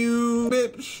dick, you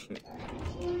bitch.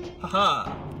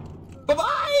 Haha.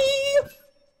 Bye-bye.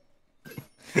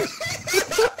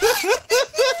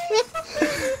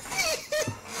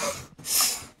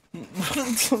 What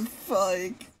the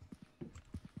fuck?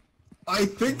 I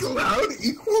think loud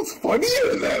equals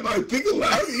funnier than I think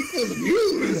loud equals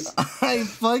views. I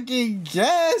fucking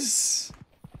guess.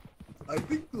 I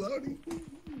think loud equals...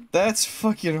 That's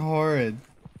fucking horrid.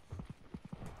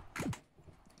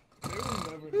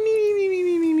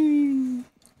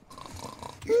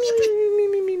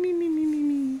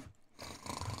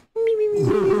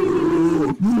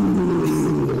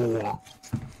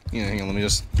 Yeah, hang on, let me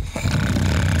just...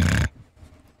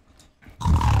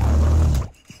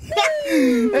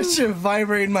 That shit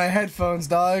vibrate in my headphones,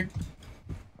 dog.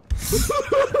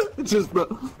 Just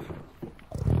the.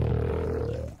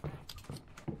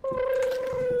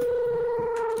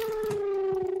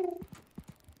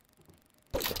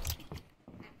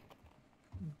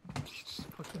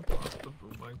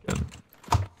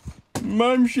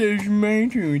 Mom says my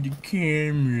turn with the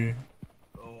camera.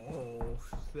 Oh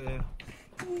shit.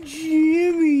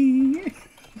 Jimmy.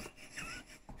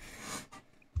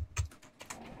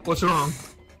 What's wrong?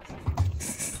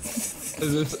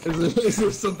 Is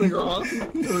there something wrong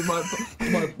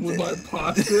with my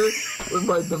posture, with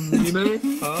my demeanor?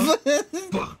 Huh?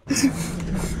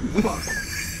 Fuck.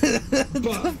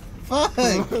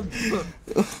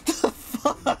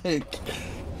 Fuck.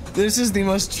 This is the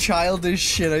most childish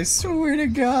shit, I swear to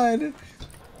God.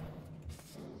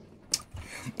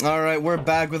 Alright, we're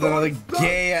back with another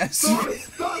gay ass.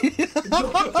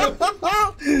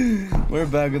 We're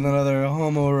back with another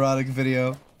homoerotic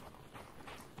video.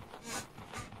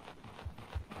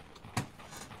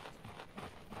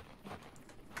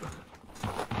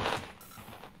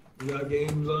 You got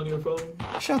games on your phone?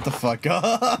 Shut the fuck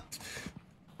up.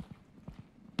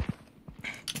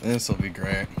 This'll be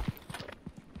great.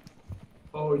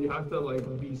 Oh, you have to like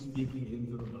be speaking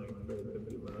into the mic for it to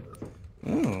be loud.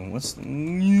 Oh, what's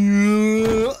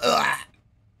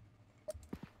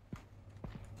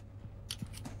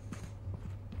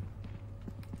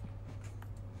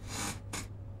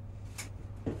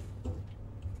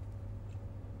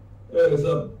Hey, what's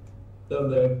up? Down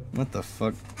there. what the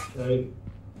fuck? Hey.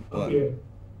 Up What? here.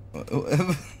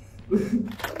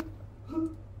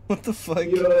 What the fuck?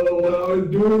 Yo, how I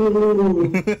do?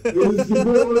 This is your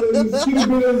boy,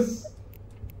 Stevens.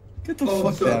 Get the Oh,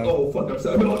 fuck down. oh, fuck, I'm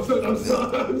sorry. No, I'm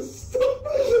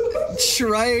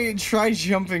sorry. Try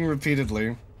jumping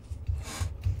repeatedly.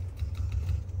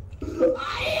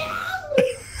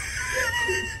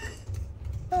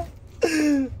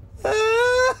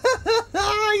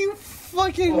 You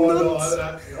fucking Oh, nuts.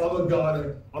 no, I'm a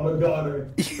goner. I'm a goner.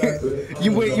 That's it. I'm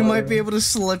You a wait, you might goner. be able to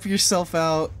slip yourself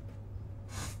out.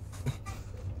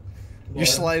 You're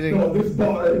sliding. No, there's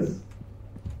bars.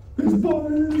 There's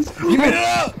bars. You made it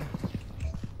out!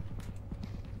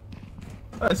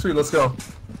 Alright, sweet, let's go.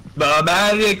 The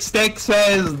magic stick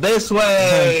says this God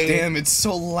way! damn, it's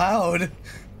so loud.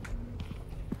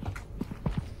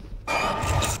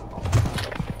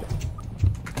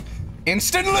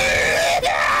 Instantly!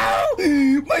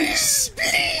 No! My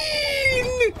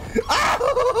spleen!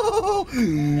 Ow!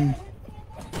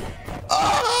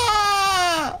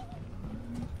 Ah!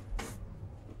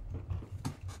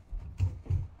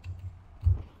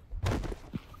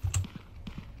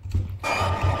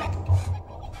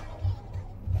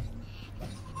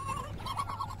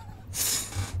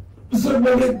 Suck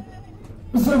my dick.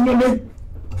 Suck my dick.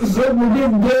 Suck my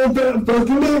dick, old fat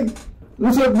fucking dick.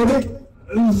 Suck my dick.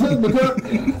 Suck my cock.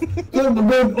 Suck my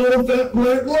big old fat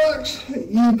black locks.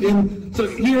 You can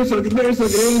suck it here, suck it there, suck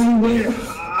it anywhere.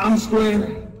 I'm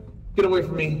square. Get away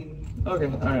from me. Okay,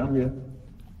 alright, I'm good.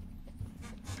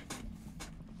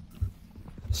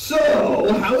 So,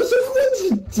 how is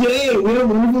everyone today? We had a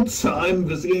wonderful time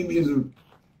visiting these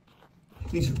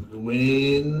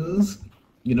ruins.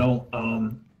 You know,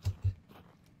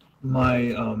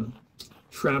 my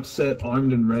trap set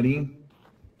armed and ready.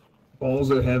 Balls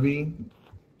are heavy.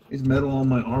 There's metal on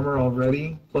my armor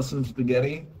already, plus some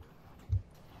spaghetti.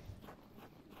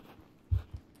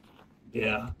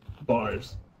 Yeah,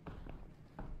 bars.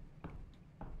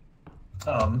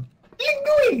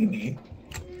 Linguini.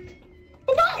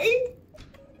 Bye.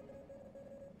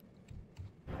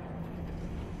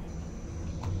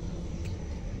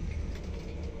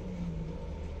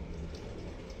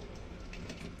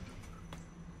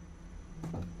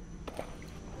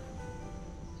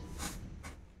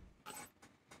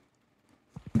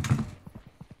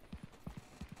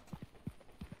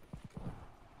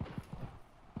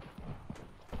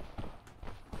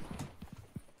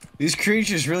 These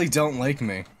creatures really don't like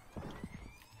me.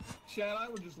 Chad, I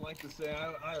would just like to say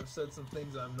I have said some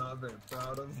things I'm not very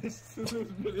proud of this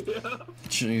video.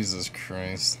 Jesus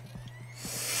Christ.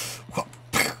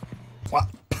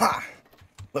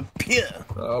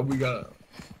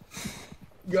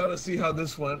 We gotta see how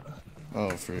this went. Oh,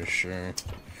 for sure.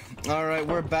 Alright,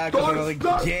 we're back with another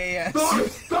gay ass.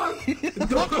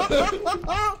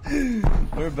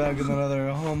 We're back with another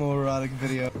homoerotic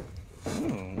video.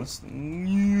 Oh, what's.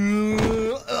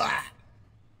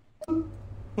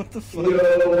 What the fuck? Yo,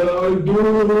 how I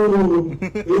do?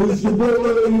 It's your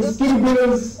boy,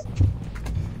 Stevens.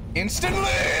 Instantly!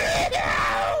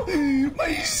 No!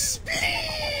 My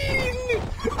spleen!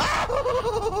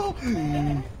 Ow!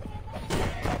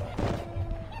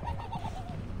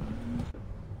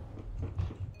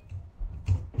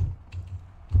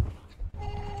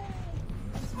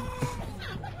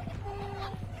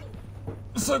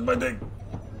 Suck my dick.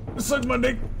 Suck my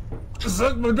dick.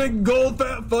 Suck my big gold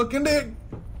fat fucking dick.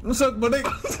 Suck my dick.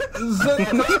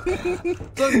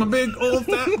 Suck my big old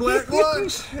fat black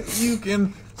lunch. You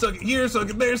can suck it here, suck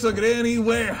it there, suck it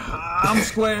anywhere. I'm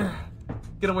square.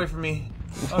 Get away from me.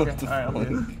 Okay, alright, I'm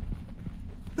good.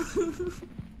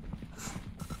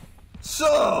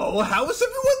 So, how was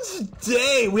everyone's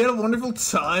day? We had a wonderful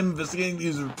time investigating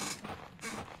these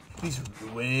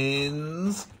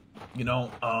ruins. You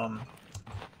know,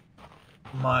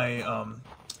 my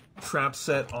trap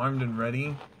set armed and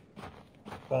ready.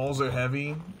 Balls are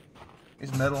heavy.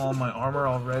 Is metal on my armor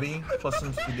already? Plus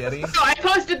some spaghetti. So I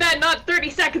posted that not 30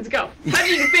 seconds ago. How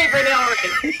do you favorite it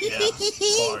already?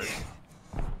 Yeah, bars.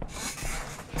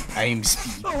 I'm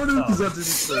speed. Oh, what is that?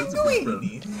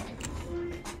 Linguini.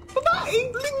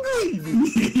 Bye-bye,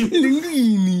 linguini.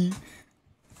 Linguini.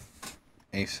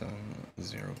 Ace on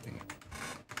 0B.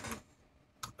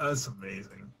 That's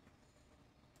amazing.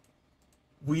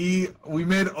 We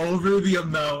made over the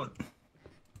amount.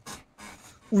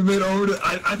 We made over the,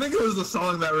 I think it was the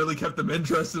song that really kept them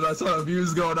interested. I saw the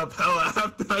views going up hella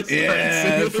after I started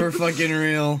singing. For fucking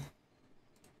real.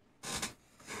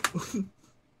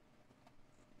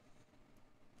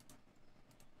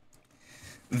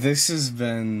 This has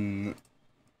been...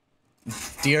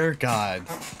 Dear God.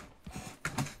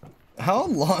 How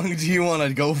long do you want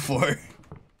to go for?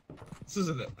 This is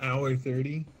an hour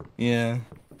 30. Yeah.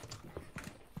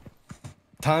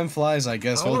 Time flies, I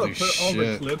guess. I want Holy to put all the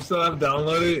shit. clips that I've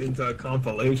downloaded into a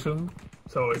compilation,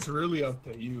 so it's really up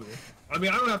to you. I mean,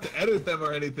 I don't have to edit them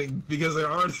or anything because they're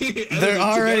already edited They're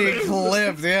already together.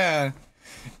 clipped, yeah.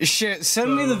 Shit,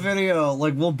 send me the video.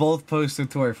 Like, we'll both post it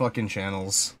to our fucking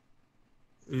channels.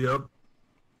 Yep.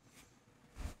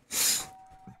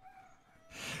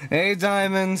 Hey,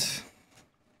 Diamond.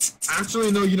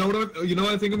 Actually, no. You know what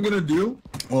I think I'm gonna do?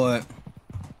 What?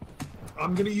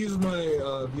 I'm gonna use my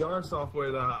VR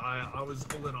software that I was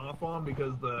holding off on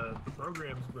because the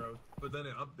program's broke, but then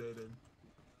it updated.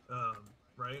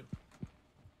 Right?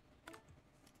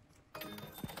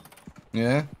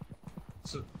 Yeah?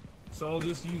 So I'll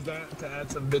just use that to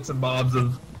add some bits and bobs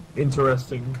of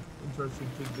interesting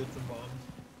tidbits and bobs.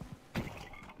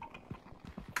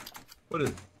 What is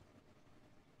it?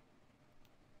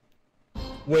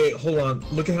 Wait, hold on.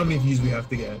 Look at how many views we have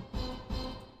to get.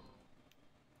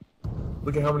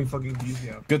 Look at how many fucking views we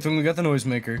have. Good thing we got the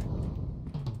noisemaker.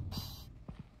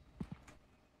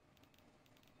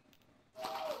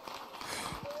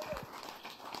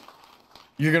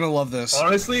 You're gonna love this.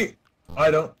 Honestly, I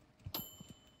don't.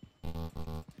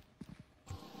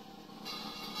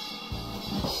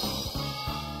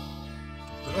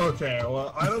 Okay,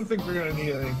 well, I don't think we're gonna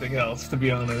need anything else, to be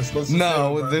honest. Let's just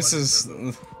No, save this our is...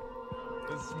 money for this.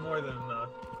 It's more than enough.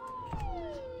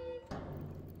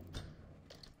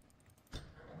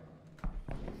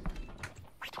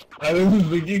 I don't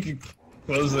think you could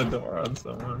close the door on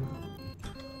someone.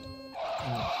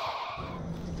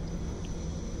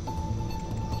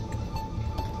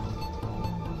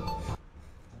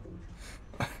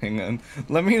 Hang on.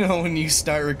 Let me know when you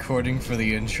start recording for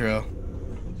the intro.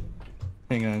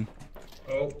 Hang on.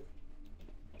 Oh.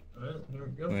 Alright, here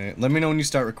we go. Wait, let me know when you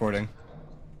start recording.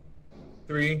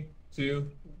 3, 2,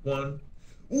 1.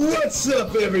 What's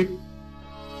up, everybody?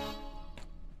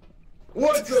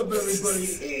 What's up, everybody?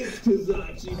 It's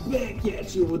Kazachi back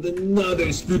at you with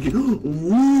another spooky.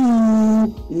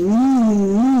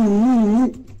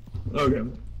 Okay.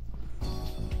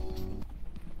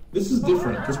 This is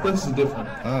different. This place is different.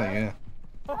 Oh, yeah.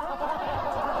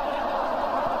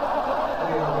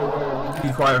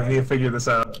 Be quiet. We need to figure this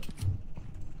out.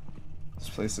 This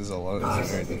place is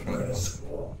very different.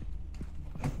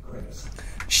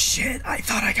 Shit, I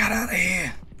thought I got out of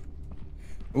here.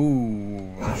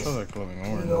 Ooh, I saw that glowing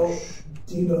orange.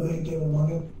 Do you know the hit game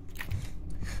Among Us?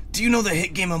 Do you know the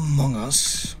hit game Among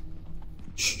Us?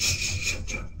 Shh.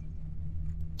 Do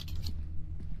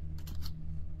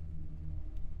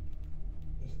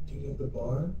you at the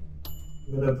bar?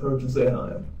 I'm gonna approach and say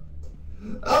hi.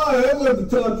 I'd like to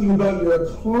talk to you about your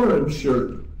harem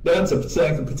shirt. That's a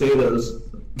sack of potatoes.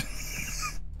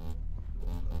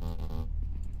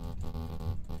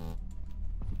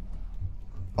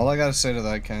 All I gotta say to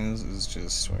that, Ken, is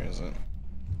just, where is it?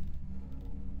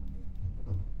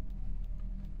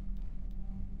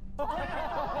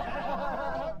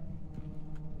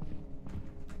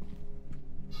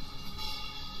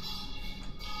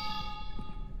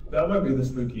 That might be the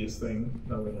spookiest thing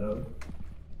that we have.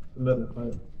 The metal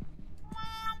pipe.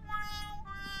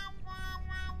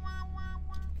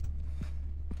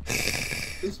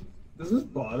 Does this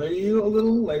bother you a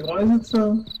little? Like, why is it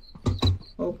so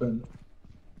open?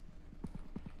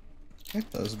 It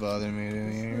does bother me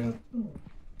to hear.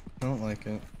 I don't like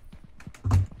it.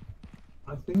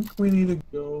 I think we need to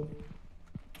go.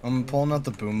 I'm pulling out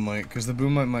the boom light, because the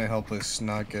boom light might help us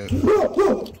not get...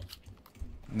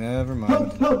 Never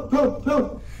mind. Help!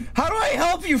 How do I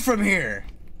help you from here?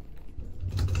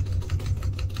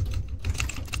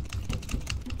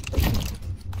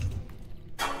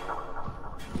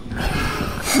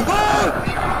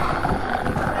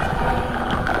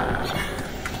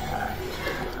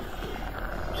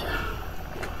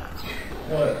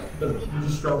 What? You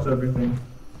just dropped everything.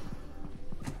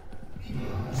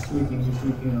 He's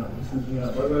tweaking out.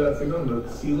 By the way, that thing on the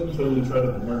ceiling totally tried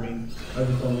to bore me. I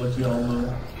just want to let you all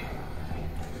know.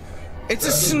 It's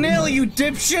a snail, you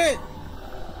dipshit!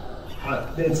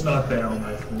 It's not there on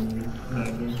my screen.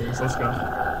 Let's go.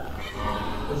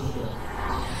 Let's just go.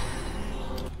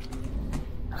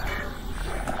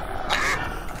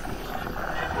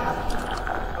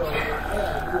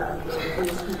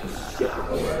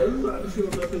 I'm sure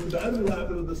nothing bad will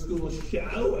happen in the school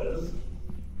showers.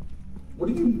 What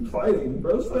are you fighting?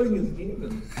 Bro's fighting his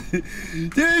demons.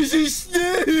 There's a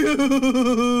snail!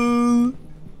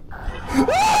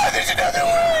 Ah, there's another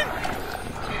one!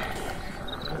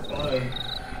 Fine.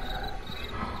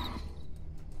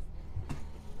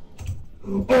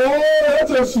 Oh,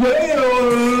 that's a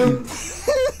snail!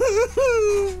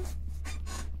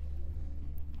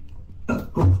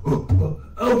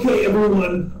 Okay,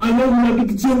 everyone. I know you might be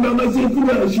concerned about my safety,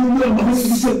 but I assure you I'm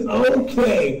 100%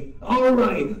 okay.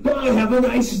 Alright, bye. Have a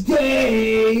nice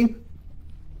day.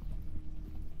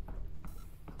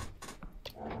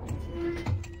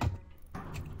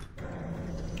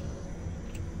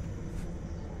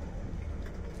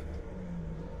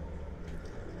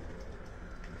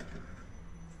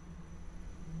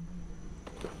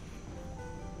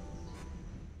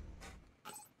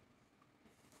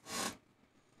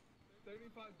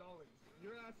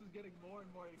 Your ass is getting more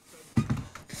and more expensive.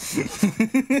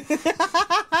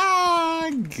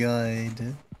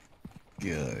 Good.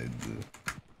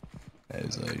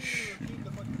 As I should.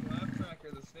 The fucking laugh track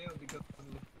or the snail because of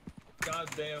the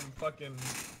goddamn fucking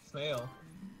snail.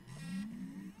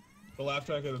 The laugh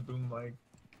track or the boom mic.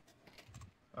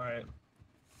 Alright.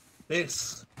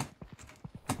 This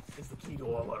is the key to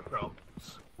all our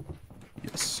problems.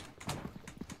 Yes.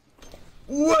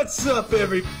 What's up,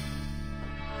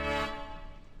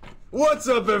 What's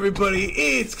up, everybody?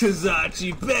 It's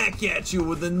Kazachi back at you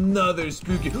with another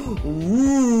spooky.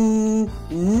 Ooh.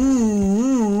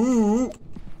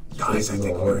 Guys, I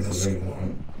think we're in a school.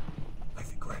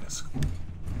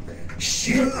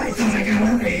 Shit, I thought I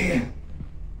got away.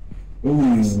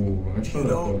 Ooh, I tried to put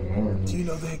an arm. Do you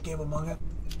know the hit game Among Us?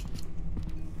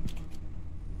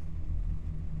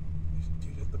 There's a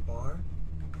dude at the bar.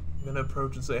 I'm gonna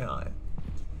approach and say hi.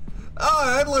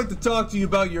 I'd like to talk to you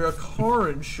about your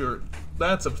Akaran shirt.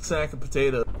 That's a sack of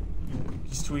potato.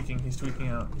 He's tweaking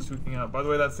out. By the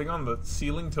way, that thing on the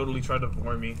ceiling totally tried to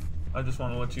bore me. I just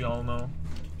want to let you all know.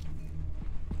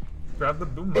 Grab the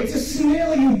boom mic. It's a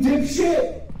snail, you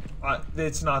dipshit!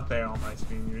 It's not there on my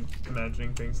screen. You're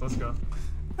imagining things. Let's go.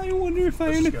 I wonder if I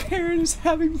and a parent's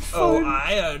having fun.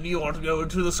 Oh, you want to go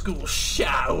into the school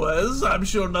showers? I'm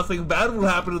sure nothing bad will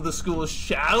happen in the school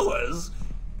showers.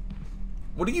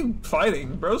 What are you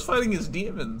fighting? Bro's fighting his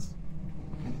demons.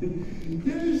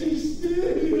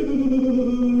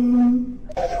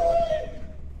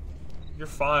 You're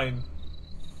fine.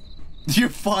 You're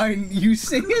fine. You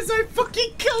sing as I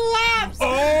fucking collapse.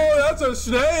 Oh, that's a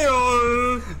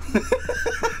snail!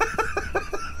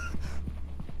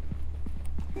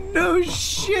 No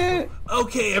shit.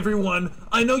 Okay, everyone.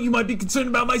 I know you might be concerned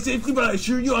about my safety, but I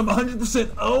assure you I'm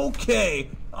 100% okay.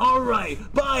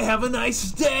 Alright, bye. Have a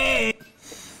nice day.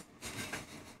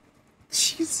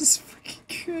 Jesus fucking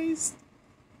Christ.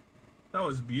 That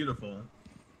was beautiful.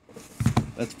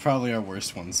 That's probably our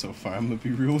worst one so far, I'm gonna be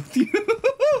real with you.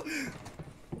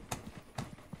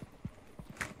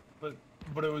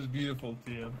 But it was beautiful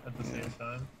too at the same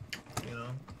time, you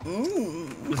know? Ooh.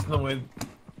 Just in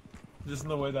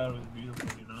the way that it was beautiful,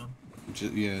 you know?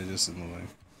 Just in the way.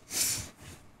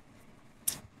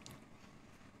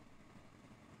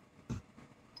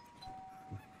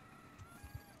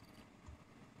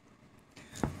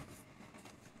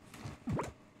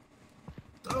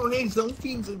 Oh, hey,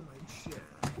 Zolfine's in my chat.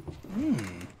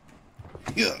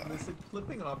 Yeah. There's a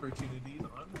clipping opportunities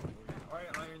on the board.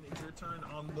 Alright, Iron, it's your turn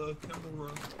on the timber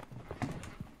room.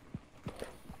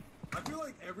 I feel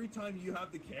like every time you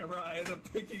have the camera, I end up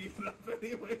picking it up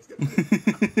anyways.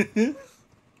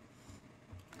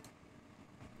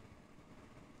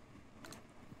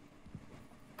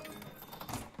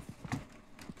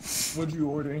 What'd you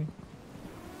order?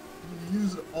 You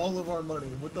used all of our money.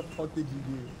 What the fuck did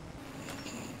you do?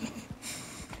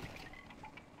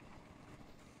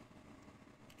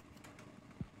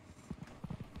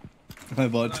 I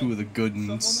bought two of the good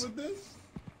ones. Someone with this?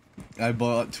 I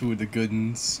bought two of the good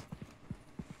ones.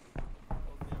 Okay,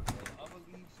 I'm gonna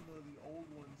leave some of the old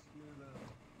ones here then,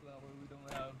 so that way we don't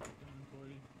have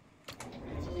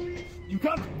inventory. You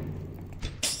got it!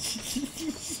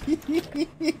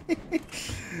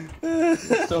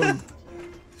 So,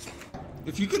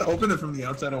 if you can open it from the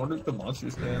outside, I wonder if the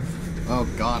monsters can. Oh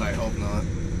god, I hope not.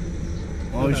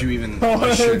 Why would you even Oh,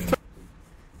 push it?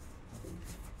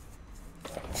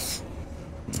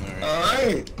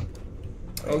 Alright!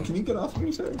 Oh, can you get off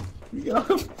me, sir? Can you get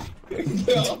off?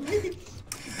 Get off me!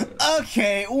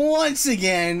 Okay, once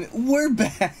again, we're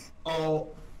back. Oh,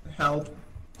 help.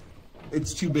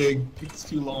 It's too big. It's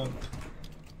too long.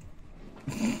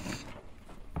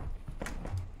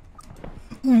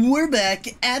 We're back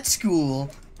at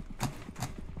school.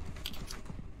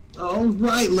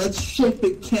 Alright, let's check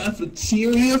the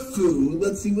cafeteria food.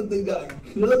 Let's see what they got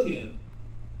cooking.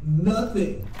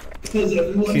 Nothing. Because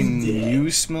everyone's Can dead. you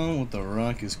smell what the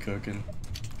Rock is cooking?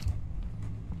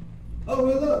 Oh,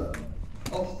 hey, look.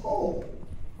 A hole.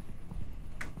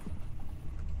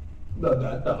 No,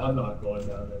 I'm not going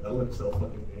down there. That looks so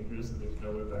fucking dangerous and there's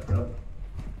no way back up.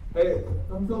 Hey,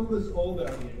 come film this hole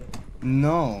down here.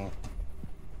 No.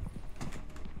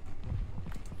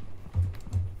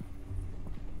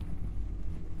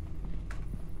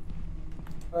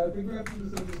 I think we have to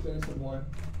descend the stairs some more.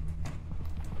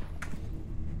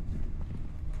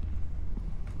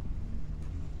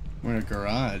 We're in a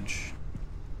garage.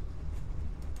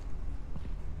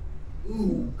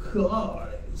 Ooh,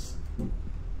 cars.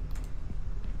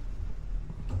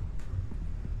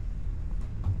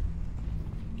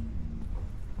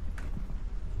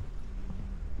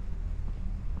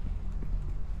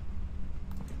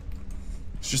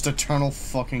 It's just eternal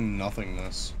fucking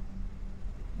nothingness.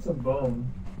 It's a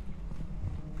bone.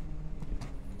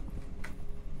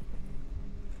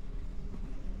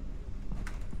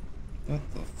 What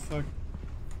the fuck?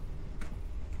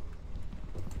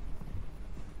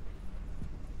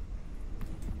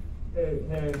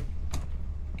 Hey,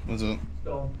 What's up?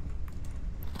 stone.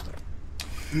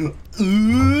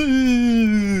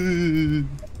 Ooh.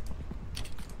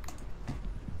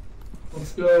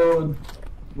 Let's go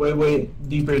wait,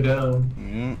 deeper down.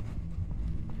 Yeah.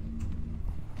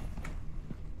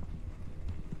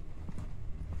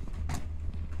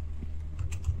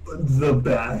 The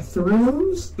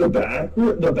bathrooms? The bath?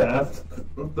 Roach.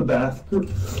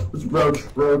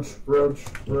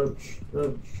 What?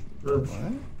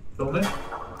 Film it. It's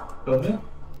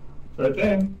right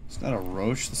there. It's not a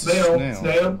roach, this is a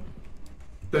Snail.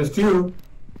 There's two.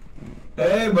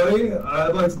 Hey, buddy.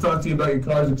 I'd like to talk to you about your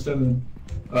car's extended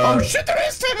Oh shit, there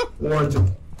is two! warranty. I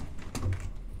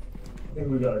think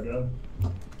we gotta go.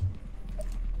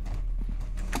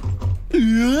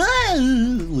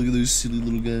 Look at those silly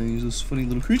little guys, those funny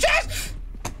little creatures!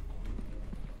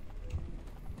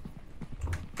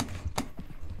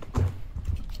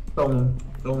 Film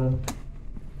him.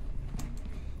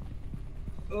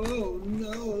 Oh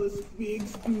no, this big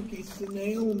spooky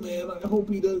snail man. I hope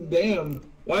he does. Damn.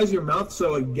 Why is your mouth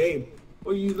so agape?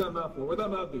 What do you use that mouth for? What that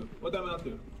mouth do?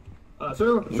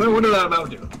 Sir, what did that mouth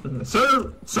do?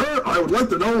 Sir, I would like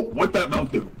to know what that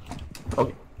mouth do.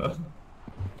 Okay.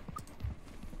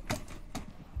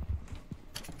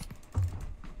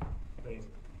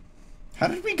 How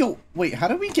did we go? Wait, how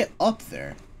did we get up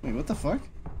there? Wait, what the fuck?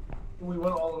 We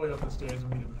went all the way up the stairs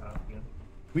and we didn't have to.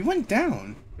 We went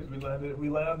down. Because we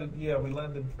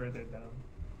landed further down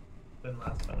than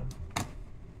last time.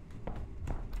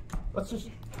 Let's just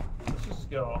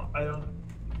go. I don't.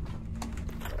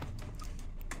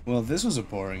 Well, this was a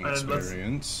boring And let's-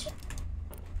 experience.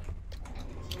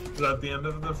 Is that the end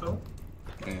of the film?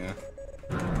 Yeah.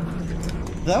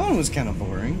 That one was kind of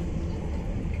boring.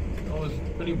 It was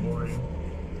pretty boring.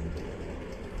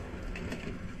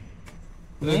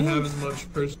 We didn't have as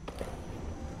much person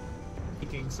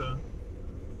speaking, so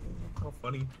how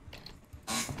funny.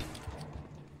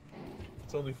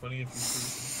 It's only funny if you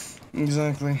see.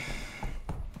 Exactly.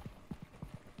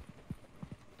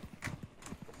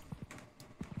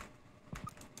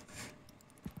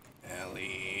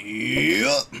 Ellie.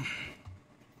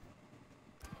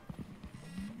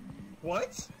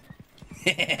 What?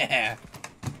 Yeah.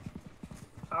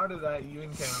 How did that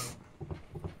even count?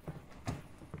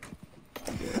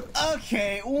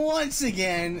 Okay, once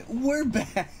again, we're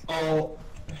back. Oh,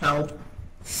 help.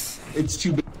 It's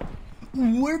too big.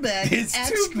 We're back It's at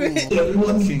too school. big.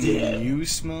 Everyone's Can dead. you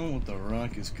smell what the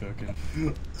rock is cooking?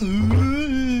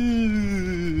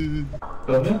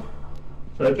 Go there.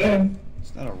 It's right there.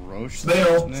 It's not a roach.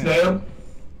 Snail. Snail.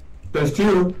 There's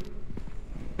two.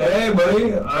 Hey,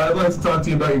 buddy. I'd like to talk to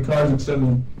you about your car's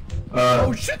extended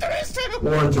Oh shit, there is two!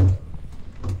 warranty.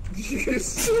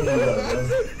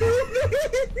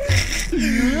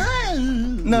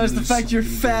 No, it's the fact you're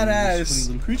fat ass.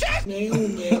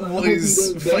 Well,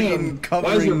 he's fucking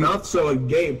covering. Why is your mouth so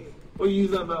agape? What do you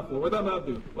use that mouth for? What that mouth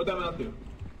do? What that mouth do?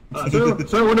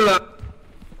 Sir, what did that?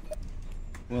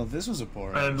 Well, this was a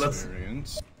poor And let's-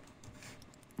 experience.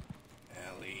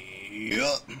 Ellie.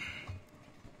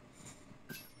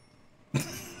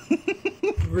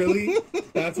 Really?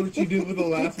 That's what you did with the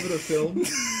last bit of film?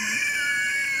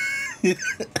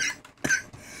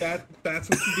 That's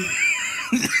what you did.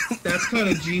 That's kind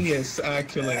of genius,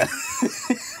 actually.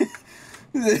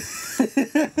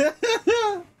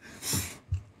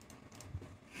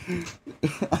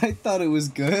 I thought it was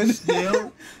good.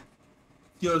 Snail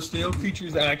creature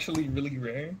is actually really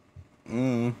rare.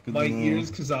 Good My to know.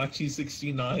 ears Kazachi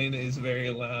 69 is very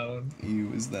loud.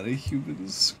 Ew, is that a human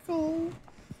skull?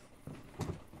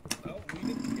 Oh,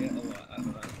 we didn't get a lot out of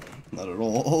that one. Not at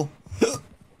all.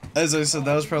 As I said,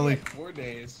 that was probably. 4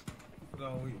 days.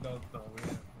 No, we don't. No, we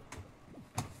didn't.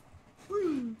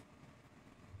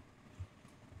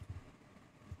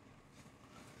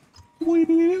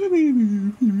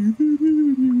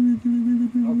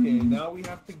 Okay, now we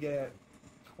have to get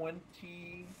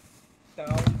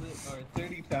 20,000 or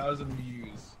 30,000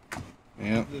 views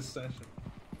Yep. this session.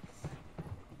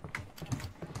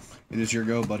 It is your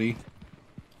go, buddy.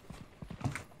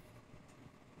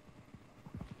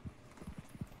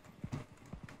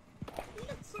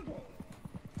 Let's go.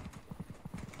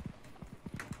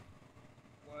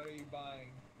 What are you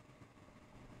buying?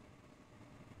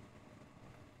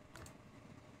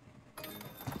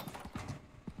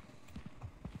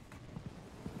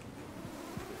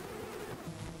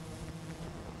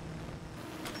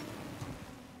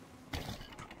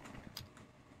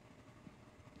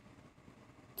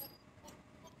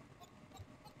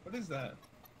 What is that?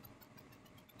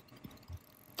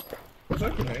 Is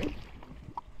that grenade?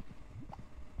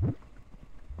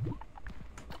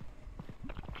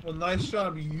 Well, nice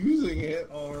job using it,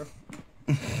 or...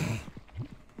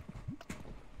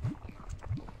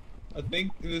 I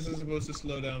think this is supposed to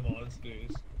slow down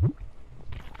monsters.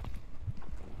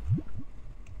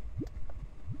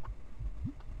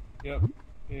 Yep,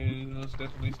 it is most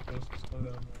definitely supposed to slow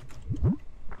down monsters.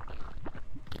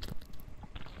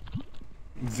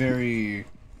 Very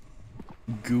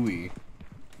gooey.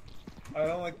 I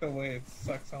don't like the way it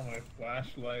sucks on my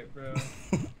flashlight, bro.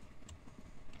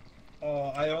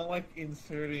 Oh, I don't like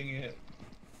inserting it.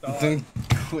 Dog. Then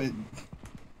quit.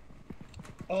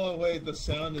 Oh wait, the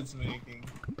sound it's making.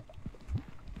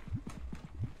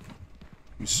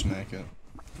 You smack it.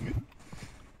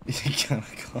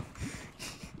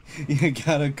 You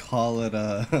gotta call it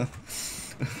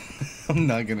I'm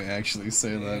not gonna actually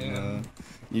say that. Yeah.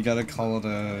 You gotta call it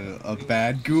a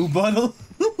bad goo bottle.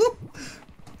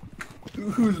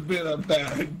 Who's been a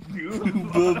bad goof?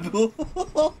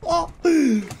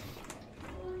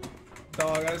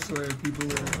 Dog, I swear people in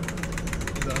the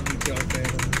Undertale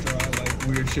fans draw like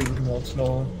weird shit with Walt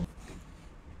Snow.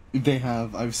 They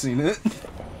have. I've seen it.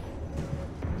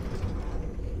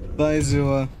 Bye,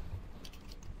 Zua.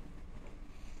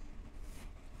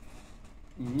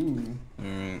 Ooh.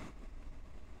 Alright.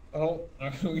 Oh,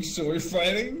 are we sword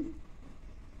fighting?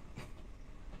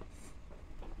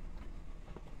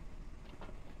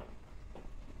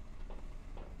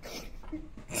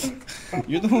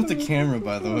 You're the one with the camera,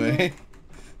 by the way.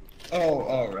 Oh,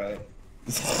 alright.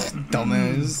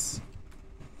 Dumbass.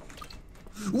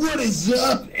 What is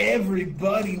up,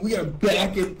 everybody? We are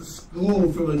back at the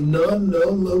school from an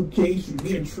unknown location.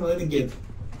 We are trying to get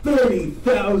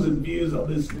 30,000 views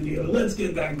on this video. Let's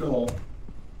get that goal.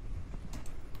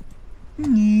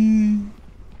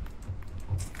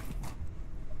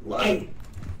 Light.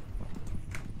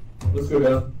 Let's go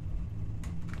down.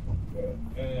 Okay.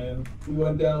 And we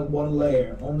went down one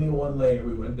layer. Only one layer.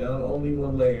 We went down only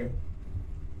one layer.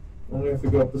 Only have to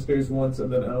go up the stairs once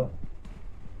and then out.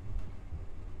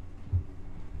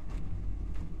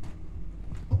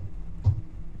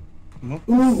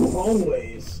 Ooh,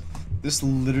 hallways. This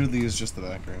literally is just the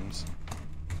back rooms.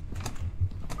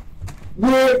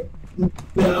 We're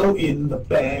now in the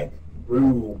back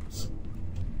rooms.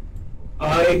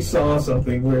 I saw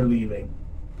something. We're leaving.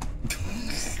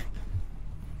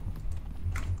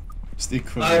 It's the I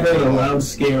equivalent. heard a loud,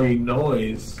 scary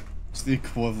noise. It's the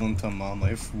equivalent to Mom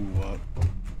Life. What?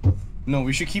 No,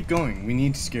 we should keep going. We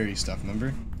need scary stuff,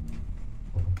 remember?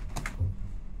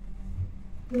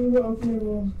 Okay,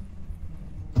 well.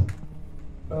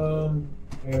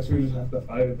 I guess we just have to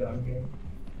fight it down here.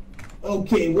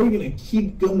 Okay, we're gonna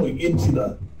keep going into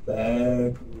the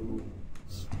back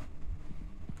rooms.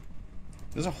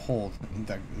 There's a hole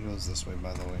that goes this way,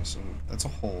 by the way, so that's a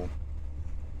hole.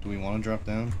 Do we want to drop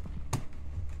down?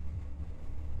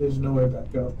 There's nowhere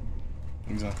back up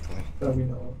Exactly. that we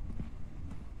know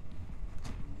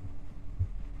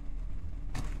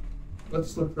of.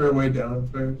 Let's look for a way down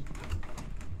first.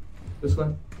 This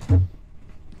way?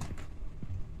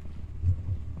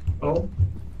 Oh?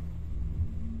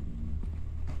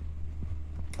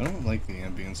 I don't like the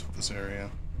ambience of this area.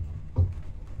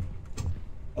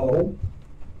 Oh?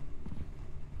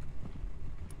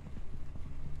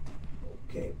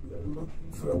 Okay, we are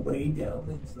looking for a way down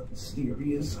into the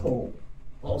mysterious hole,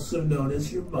 also known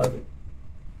as your mother.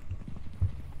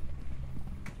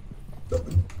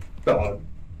 God.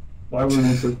 Why were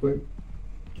we so quick?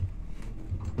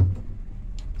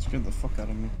 Scared the fuck out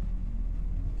of me.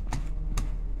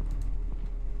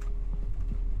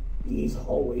 These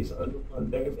hallways are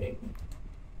unnerving.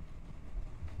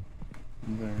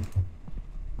 There.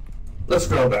 Let's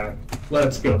go back.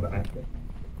 Let's go back.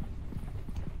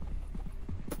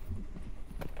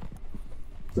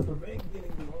 To prevent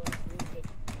getting lost,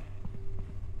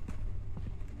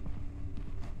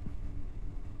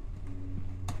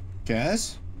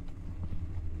 Kaz?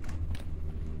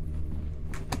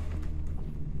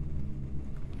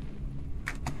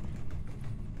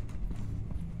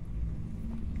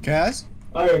 Kaz?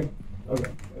 Alright.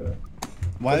 Okay.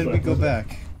 Why did we go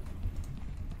back?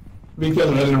 Because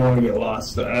I didn't want to get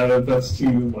lost. That's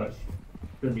too much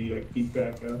for me to keep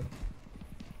back up.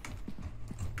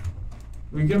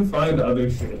 We can find other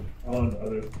shit on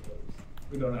other floors.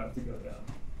 We don't have to go down.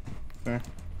 Fair.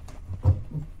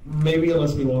 Maybe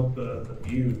unless we want the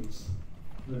views.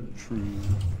 True.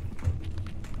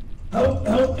 Help,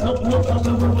 help, help, help, help,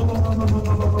 help, help, help, help, help,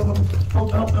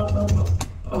 help, help, help, help, help.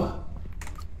 Oh.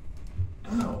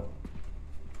 Ow.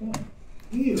 Yeah.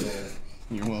 Ew.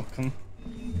 You're welcome.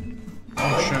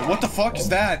 Oh shit, what the fuck is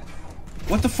that?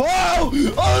 What the fuck?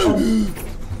 Oh!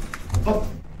 Oh.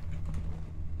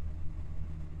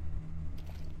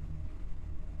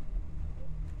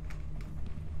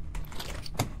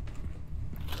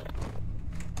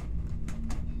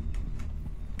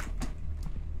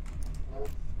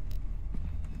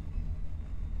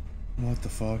 What the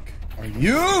fuck are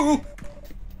you?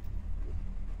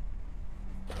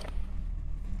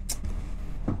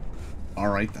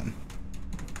 Alright then.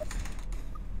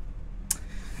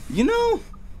 You know,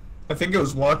 I think it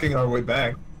was walking our way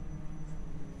back.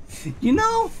 you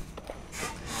know,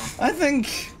 I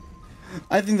think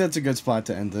that's a good spot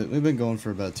to end it. We've been going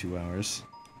for about 2 hours.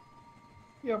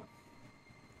 Yep.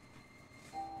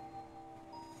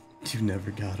 You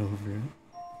never got over it.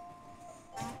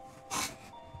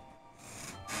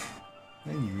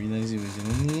 And you realize it was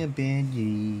only a bad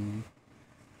game.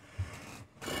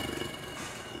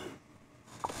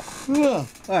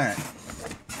 Alright.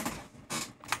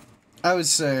 I would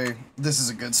say this is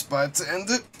a good spot to end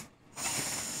it.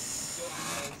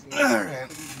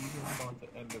 Alright.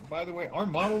 By the way, our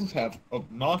models have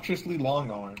obnoxiously long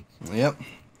arms. Yep.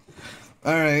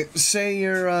 Alright, say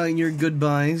your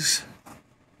goodbyes,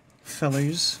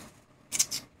 fellers.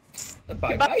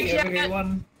 Bye-bye,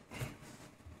 everyone.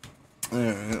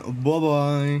 Alright,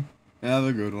 bye-bye. Have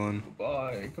a good one.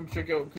 Bye. Come check out